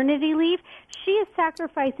maternity leave. She is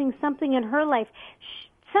sacrificing something in her life.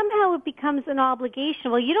 Somehow it becomes an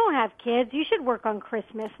obligation. Well, you don't have kids. You should work on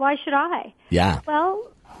Christmas. Why should I? Yeah.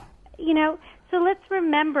 Well, So let's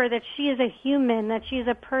remember that she is a human, that she is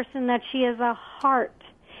a person, that she is a heart.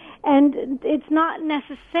 And it's not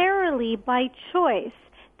necessarily by choice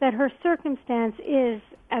that her circumstance is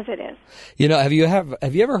as it is. You know, have you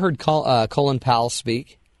ever heard Colin Powell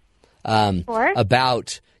speak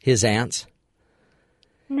about his aunts?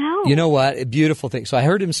 No. You know what? A beautiful thing. So I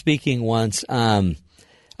heard him speaking once.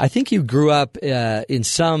 I think he grew up in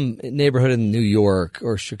some neighborhood in New York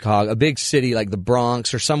or Chicago, a big city like the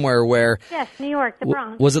Bronx or somewhere where... Yes, New York, the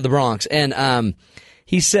Bronx. Was it the Bronx? And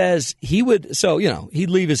he says he would... So, you know, he'd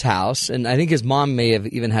leave his house, and I think his mom may have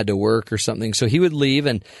even had to work or something. So he would leave,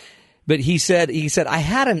 but he said, I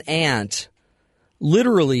had an aunt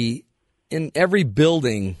literally in every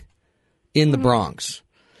building in the Bronx.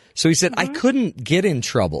 So he said, I couldn't get in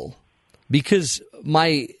trouble because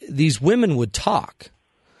these women would talk.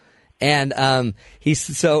 And how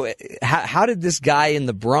did this guy in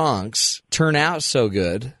the Bronx turn out so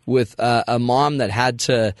good with a mom that had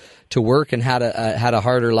to work and had a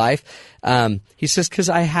harder life? He says, because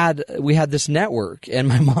we had this network, and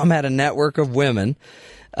my mom had a network of women,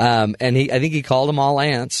 and I think he called them all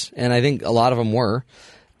aunts, and I think a lot of them were.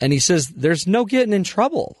 And he says, there's no getting in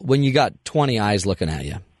trouble when you got 20 eyes looking at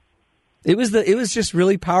you. It was just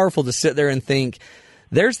really powerful to sit there and think,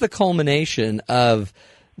 there's the culmination of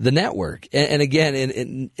the network. And again,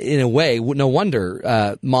 in a way, no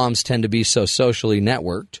wonder moms tend to be so socially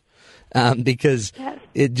networked, because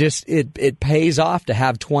it pays off to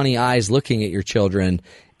have 20 eyes looking at your children.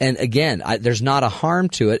 And again, there's not a harm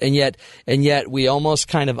to it. And yet we almost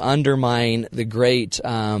kind of undermine the great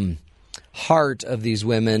heart of these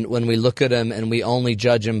women when we look at them and we only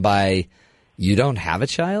judge them by, you don't have a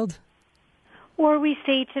child? Or we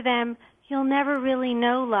say to them, you'll never really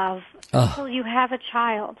know love until you have a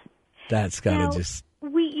child. That's got to just...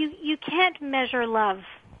 You can't measure love.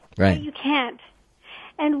 Right. You can't.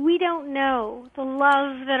 And we don't know the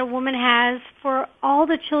love that a woman has for all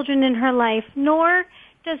the children in her life, nor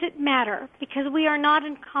does it matter, because we are not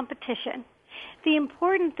in competition. The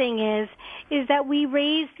important thing is that we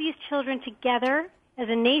raise these children together as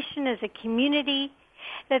a nation, as a community,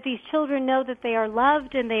 that these children know that they are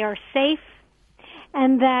loved and they are safe,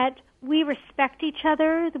 and that we respect each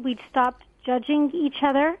other, that we stop judging each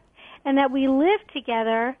other, and that we live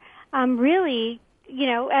together really,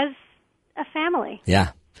 as a family.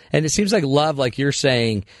 Yeah. And it seems like love, like you're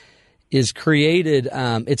saying, is created.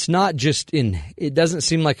 It's not just it doesn't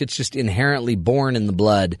seem like it's just inherently born in the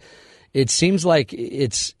blood. It seems like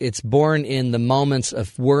it's born in the moments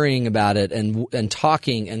of worrying about it and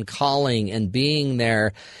talking and calling and being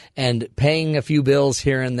there and paying a few bills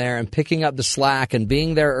here and there and picking up the slack and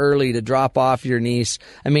being there early to drop off your niece.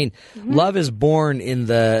 I mean, love is born in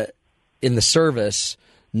the service,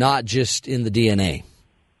 not just in the DNA.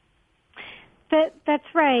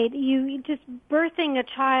 That's right. You just birthing a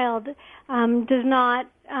child does not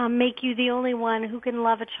make you the only one who can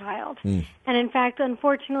love a child. And in fact,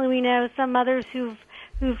 unfortunately, we know some mothers who've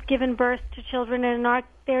given birth to children and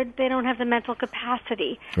they don't have the mental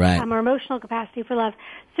capacity, right, or emotional capacity for love.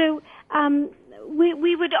 So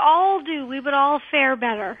we would all fare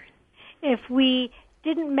better if we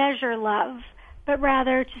didn't measure love, but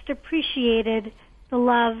rather just appreciated the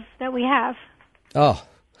love that we have.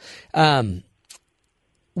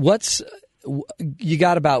 You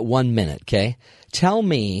got about 1 minute, okay? Tell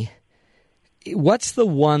me, what's the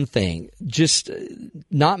one thing, just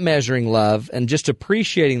not measuring love and just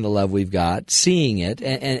appreciating the love we've got, seeing it,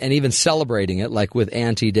 and even celebrating it, like with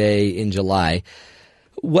Auntie Day in July.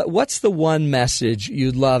 What's the one message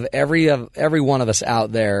you'd love every one of us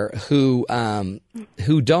out there who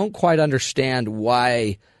don't quite understand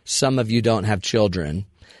why some of you don't have children,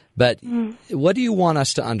 but what do you want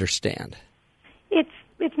us to understand?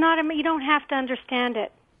 It's not. You don't have to understand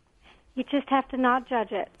it. You just have to not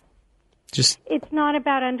judge it. It's not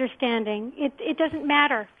about understanding. It doesn't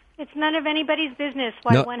matter. It's none of anybody's business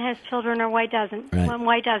why one has children or why doesn't. Right.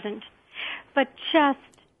 Why doesn't. But just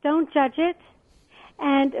don't judge it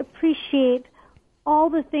and appreciate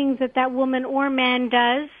all the things that woman or man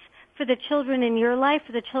does for the children in your life,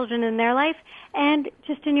 for the children in their life, and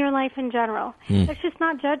just in your life in general. Let's just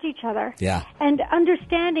not judge each other. Yeah. And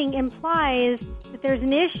understanding implies that there's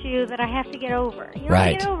an issue that I have to get over. You don't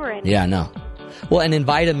Right. get over it. Yeah, no. Well, and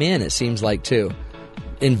invite them in, it seems like, too.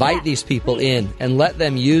 Invite these people in and let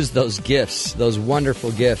them use those gifts, those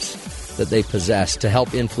wonderful gifts that they possess to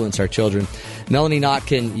help influence our children. Melanie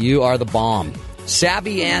Notkin, you are the bomb.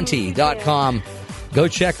 SavvyAuntie.com. Go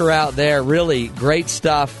check her out there. Really great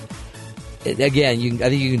stuff. Again, I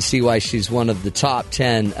think you can see why she's one of the top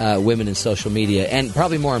 10 women in social media, and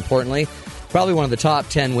probably more importantly, probably one of the top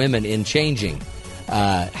 10 women in changing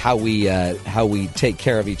how we take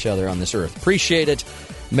care of each other on this earth. Appreciate it.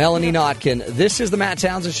 Melanie Notkin. This is the Matt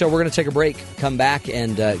Townsend Show. We're going to take a break, come back,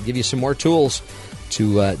 and give you some more tools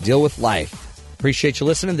to deal with life. Appreciate you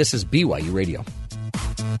listening. This is BYU Radio.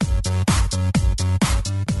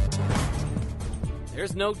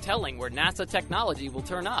 There's no telling where NASA technology will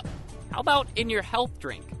turn up. How about in your health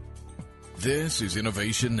drink? This is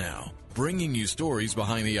Innovation Now, bringing you stories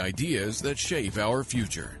behind the ideas that shape our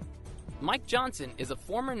future. Mike Johnson is a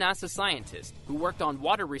former NASA scientist who worked on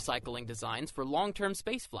water recycling designs for long-term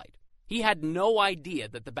spaceflight. He had no idea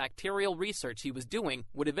that the bacterial research he was doing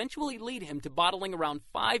would eventually lead him to bottling around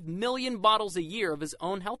 5 million bottles a year of his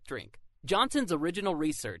own health drink. Johnson's original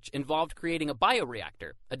research involved creating a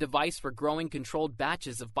bioreactor, a device for growing controlled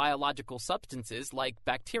batches of biological substances like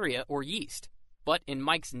bacteria or yeast. But in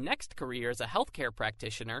Mike's next career as a healthcare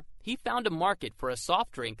practitioner, he found a market for a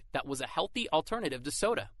soft drink that was a healthy alternative to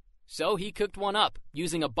soda. So he cooked one up,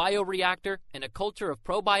 using a bioreactor and a culture of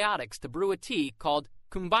probiotics to brew a tea called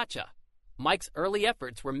kombucha. Mike's early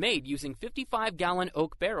efforts were made using 55-gallon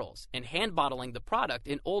oak barrels and hand-bottling the product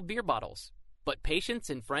in old beer bottles. But patients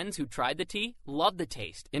and friends who tried the tea loved the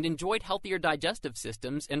taste and enjoyed healthier digestive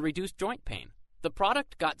systems and reduced joint pain. The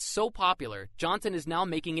product got so popular, Johnson is now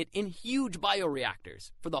making it in huge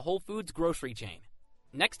bioreactors for the Whole Foods grocery chain.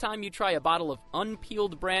 Next time you try a bottle of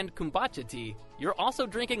unpeeled brand kombucha tea, you're also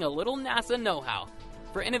drinking a little NASA know-how.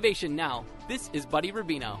 For Innovation Now, this is Buddy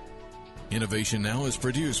Rubino. Innovation Now is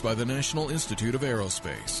produced by the National Institute of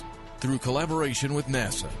Aerospace through collaboration with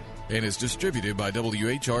NASA and is distributed by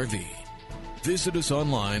WHRV. Visit us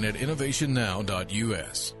online at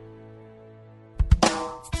innovationnow.us.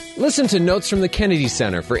 Listen to Notes from the Kennedy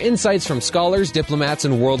Center for insights from scholars, diplomats,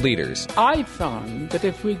 and world leaders. I found that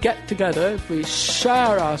if we get together, if we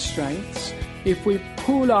share our strengths, if we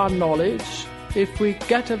pool our knowledge, if we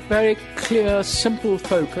get a very clear, simple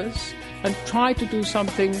focus and try to do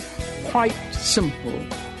something quite simple,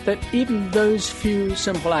 that even those few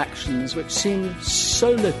simple actions, which seem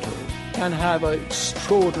so little, can have an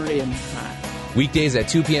extraordinary impact. Weekdays at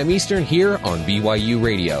 2 p.m. Eastern here on BYU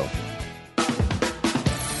Radio.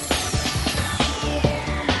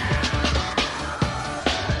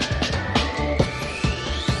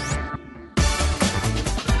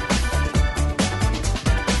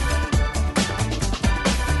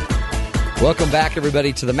 Welcome back,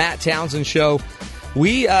 everybody, to the Matt Townsend Show.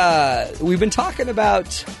 We've been talking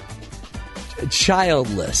about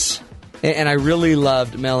childless, and I really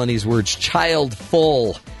loved Melanie's words,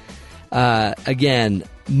 childful. Again,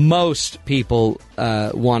 most people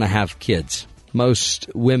want to have kids. Most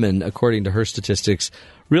women, according to her statistics,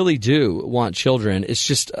 really do want children. It's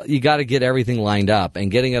just you got to get everything lined up, and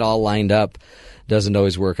getting it all lined up doesn't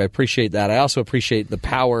always work. I appreciate that. I also appreciate the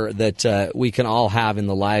power that we can all have in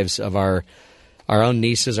the lives of our own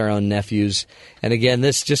nieces, our own nephews. And again,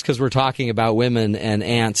 this just because we're talking about women and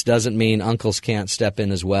aunts doesn't mean uncles can't step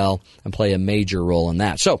in as well and play a major role in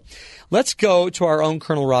that. So let's go to our own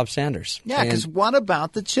Colonel Rob Sanders. Yeah, because what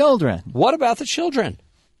about the children? What about the children?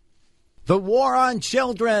 The war on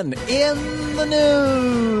children in the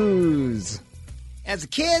news. As a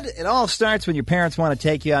kid, it all starts when your parents want to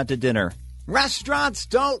take you out to dinner. Restaurants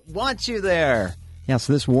don't want you there. Yeah,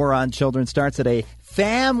 so this war on children starts at a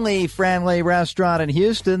family-friendly restaurant in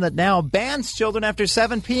Houston that now bans children after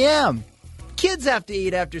 7 p.m. Kids have to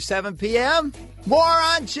eat after 7 p.m. War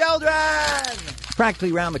on children!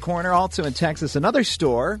 Practically around the corner, also in Texas, another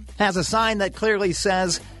store has a sign that clearly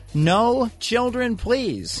says, "No children,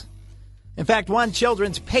 please." In fact, one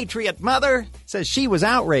children's patriot mother says she was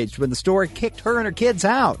outraged when the store kicked her and her kids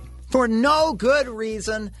out for no good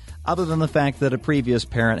reason other than the fact that a previous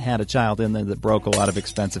parent had a child in there that broke a lot of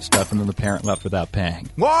expensive stuff and then the parent left without paying.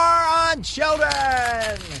 War on children!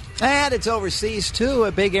 And it's overseas, too.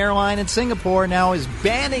 A big airline in Singapore now is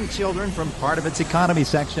banning children from part of its economy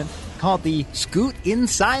section called the Scoot in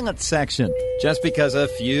Silence section, just because a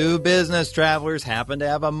few business travelers happen to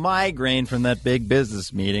have a migraine from that big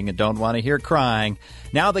business meeting and don't want to hear crying.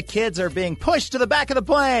 Now the kids are being pushed to the back of the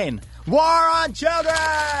plane. War on children!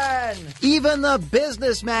 Even the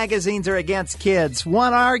business magazines are against kids,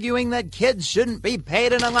 one arguing that kids shouldn't be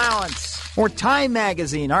paid an allowance. Or Time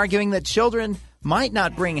magazine arguing that children might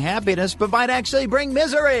not bring happiness, but might actually bring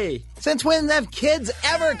misery. Since when have kids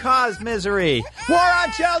ever caused misery? War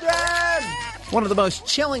on children! One of the most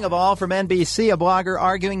chilling of all from NBC, a blogger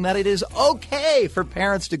arguing that it is okay for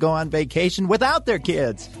parents to go on vacation without their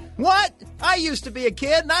kids. What? I used to be a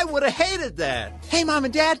kid and I would have hated that. Hey, Mom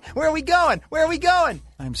and Dad, where are we going? Where are we going?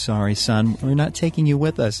 I'm sorry, son. We're not taking you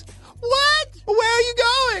with us. What? Well, where are you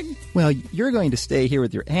going? Well, you're going to stay here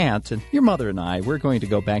with your aunt, and your mother and I, we're going to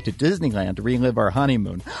go back to Disneyland to relive our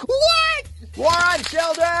honeymoon. What? War on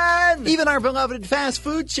children! Even our beloved fast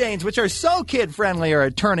food chains, which are so kid-friendly,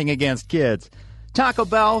 are turning against kids. Taco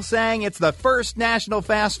Bell saying it's the first national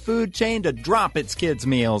fast food chain to drop its kids'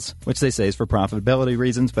 meals, which they say is for profitability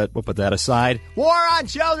reasons, but we'll put that aside. War on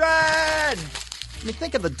children! I mean,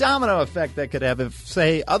 think of the domino effect that could have if,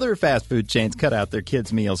 say, other fast food chains cut out their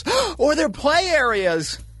kids' meals or their play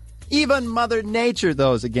areas. Even Mother Nature,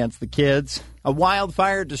 those against the kids. A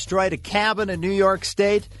wildfire destroyed a cabin in New York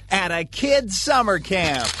State at a kids' summer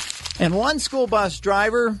camp. And one school bus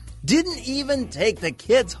driver didn't even take the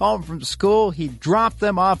kids home from school. He dropped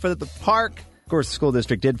them off at the park. Of course, the school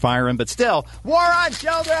district did fire him, but still, war on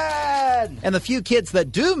children! And the few kids that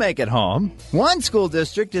do make it home, one school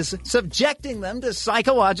district is subjecting them to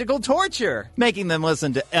psychological torture, making them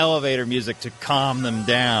listen to elevator music to calm them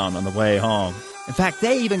down on the way home. In fact,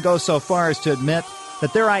 they even go so far as to admit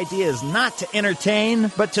that their idea is not to entertain,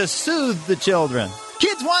 but to soothe the children.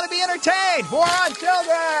 Kids want to be entertained! War on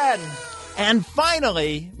children! And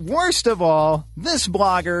finally, worst of all, this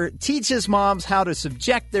blogger teaches moms how to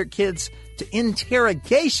subject their kids to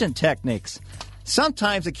interrogation techniques.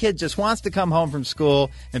 Sometimes a kid just wants to come home from school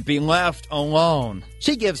and be left alone.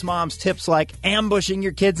 She gives moms tips like ambushing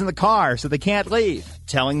your kids in the car so they can't leave,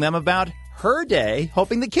 telling them about her day,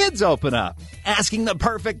 hoping the kids open up, asking the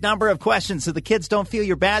perfect number of questions so the kids don't feel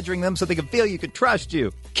you're badgering them so they can feel you can trust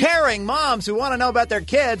you, caring moms who want to know about their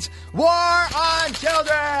kids. War on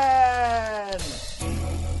children!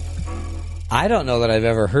 I don't know that I've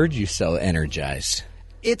ever heard you so energized.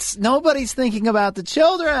 It's nobody's thinking about the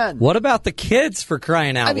children. What about the kids, for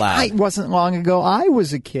crying out loud? It wasn't long ago I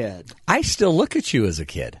was a kid. I still look at you as a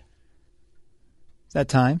kid. At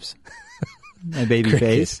times. My baby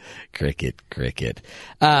face. Cricket.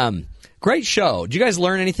 Great show. Did you guys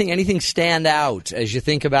learn anything? Anything stand out as you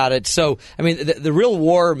think about it? So, I mean, the real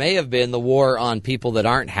war may have been the war on people that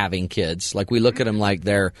aren't having kids. Like, we look at them like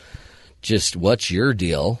they're just, what's your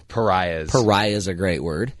deal? Pariahs. Pariah is a great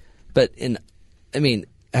word. But,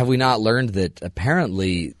 have we not learned that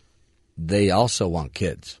apparently they also want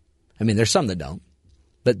kids? I mean, there's some that don't.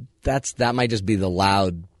 But that might just be the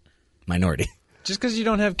loud minority. Just because you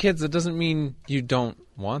don't have kids, that doesn't mean you don't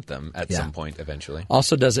want them at some point eventually.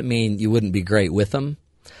 Also doesn't mean you wouldn't be great with them.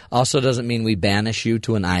 Also doesn't mean we banish you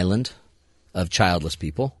to an island of childless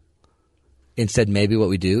people. Instead, maybe what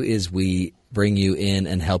we do is we bring you in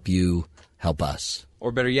and help you help us.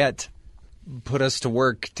 Or better yet, put us to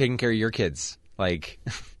work taking care of your kids. Like,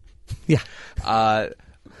 I'm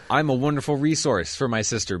a wonderful resource for my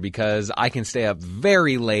sister because I can stay up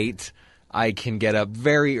very late. I can get up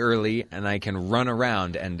very early, and I can run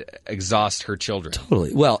around and exhaust her children.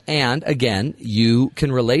 Totally. Well, and again, you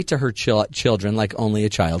can relate to her children like only a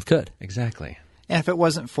child could. Exactly. And if it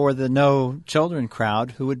wasn't for the no children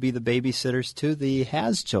crowd, who would be the babysitters to the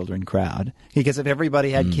has children crowd? Because if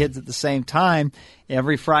everybody had kids at the same time,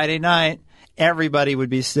 every Friday night, everybody would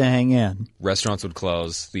be staying in. Restaurants would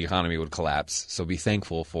close. The economy would collapse. So be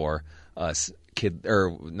thankful for us.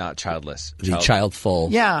 Not childless. Childful.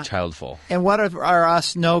 Yeah. Childful. And what are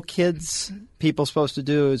us no kids people supposed to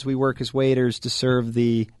do is we work as waiters to serve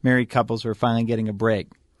the married couples who are finally getting a break.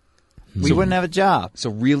 We wouldn't have a job. So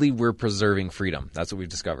really we're preserving freedom. That's what we've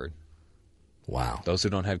discovered. Wow. Those who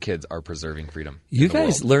don't have kids are preserving freedom. You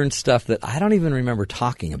guys learned stuff that I don't even remember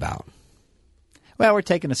talking about. Well, we're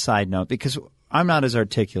taking a side note because I'm not as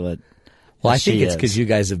articulate. Well, I think it's because you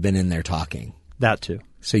guys have been in there talking. That too.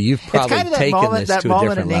 So you've probably taken this to a different level. That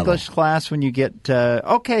moment in English class when you get,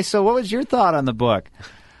 okay, so what was your thought on the book?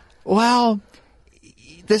 Well,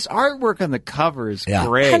 this artwork on the cover is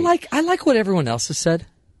great. I like what everyone else has said.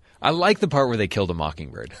 I like the part where they killed a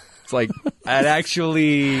mockingbird. It's like, it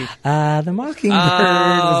actually... the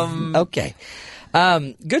mockingbird. Okay.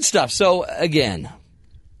 Good stuff. So, again...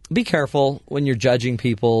 Be careful when you're judging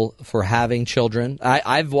people for having children.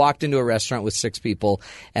 I've walked into a restaurant with 6 people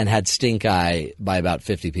and had stink eye by about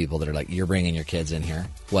 50 people that are like, you're bringing your kids in here.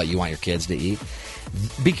 What, you want your kids to eat?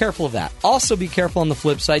 Be careful of that. Also be careful on the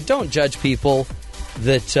flip side. Don't judge people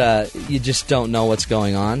that you just don't know what's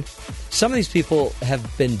going on. Some of these people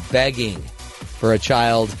have been begging for a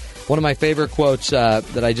child. One of my favorite quotes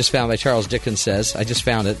that I just found by Charles Dickens says, I just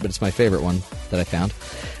found it, but it's my favorite one that I found.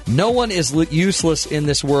 No one is useless in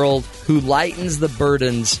this world who lightens the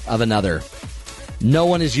burdens of another. No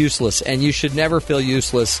one is useless, and you should never feel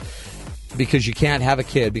useless because you can't have a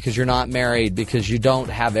kid, because you're not married, because you don't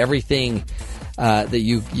have everything that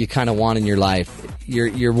you kind of want in your life.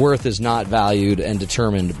 Your worth is not valued and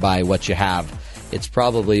determined by what you have. It's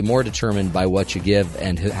probably more determined by what you give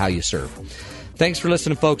and how you serve. Thanks for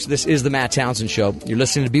listening, folks. This is the Matt Townsend Show. You're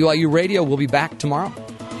listening to BYU Radio. We'll be back tomorrow.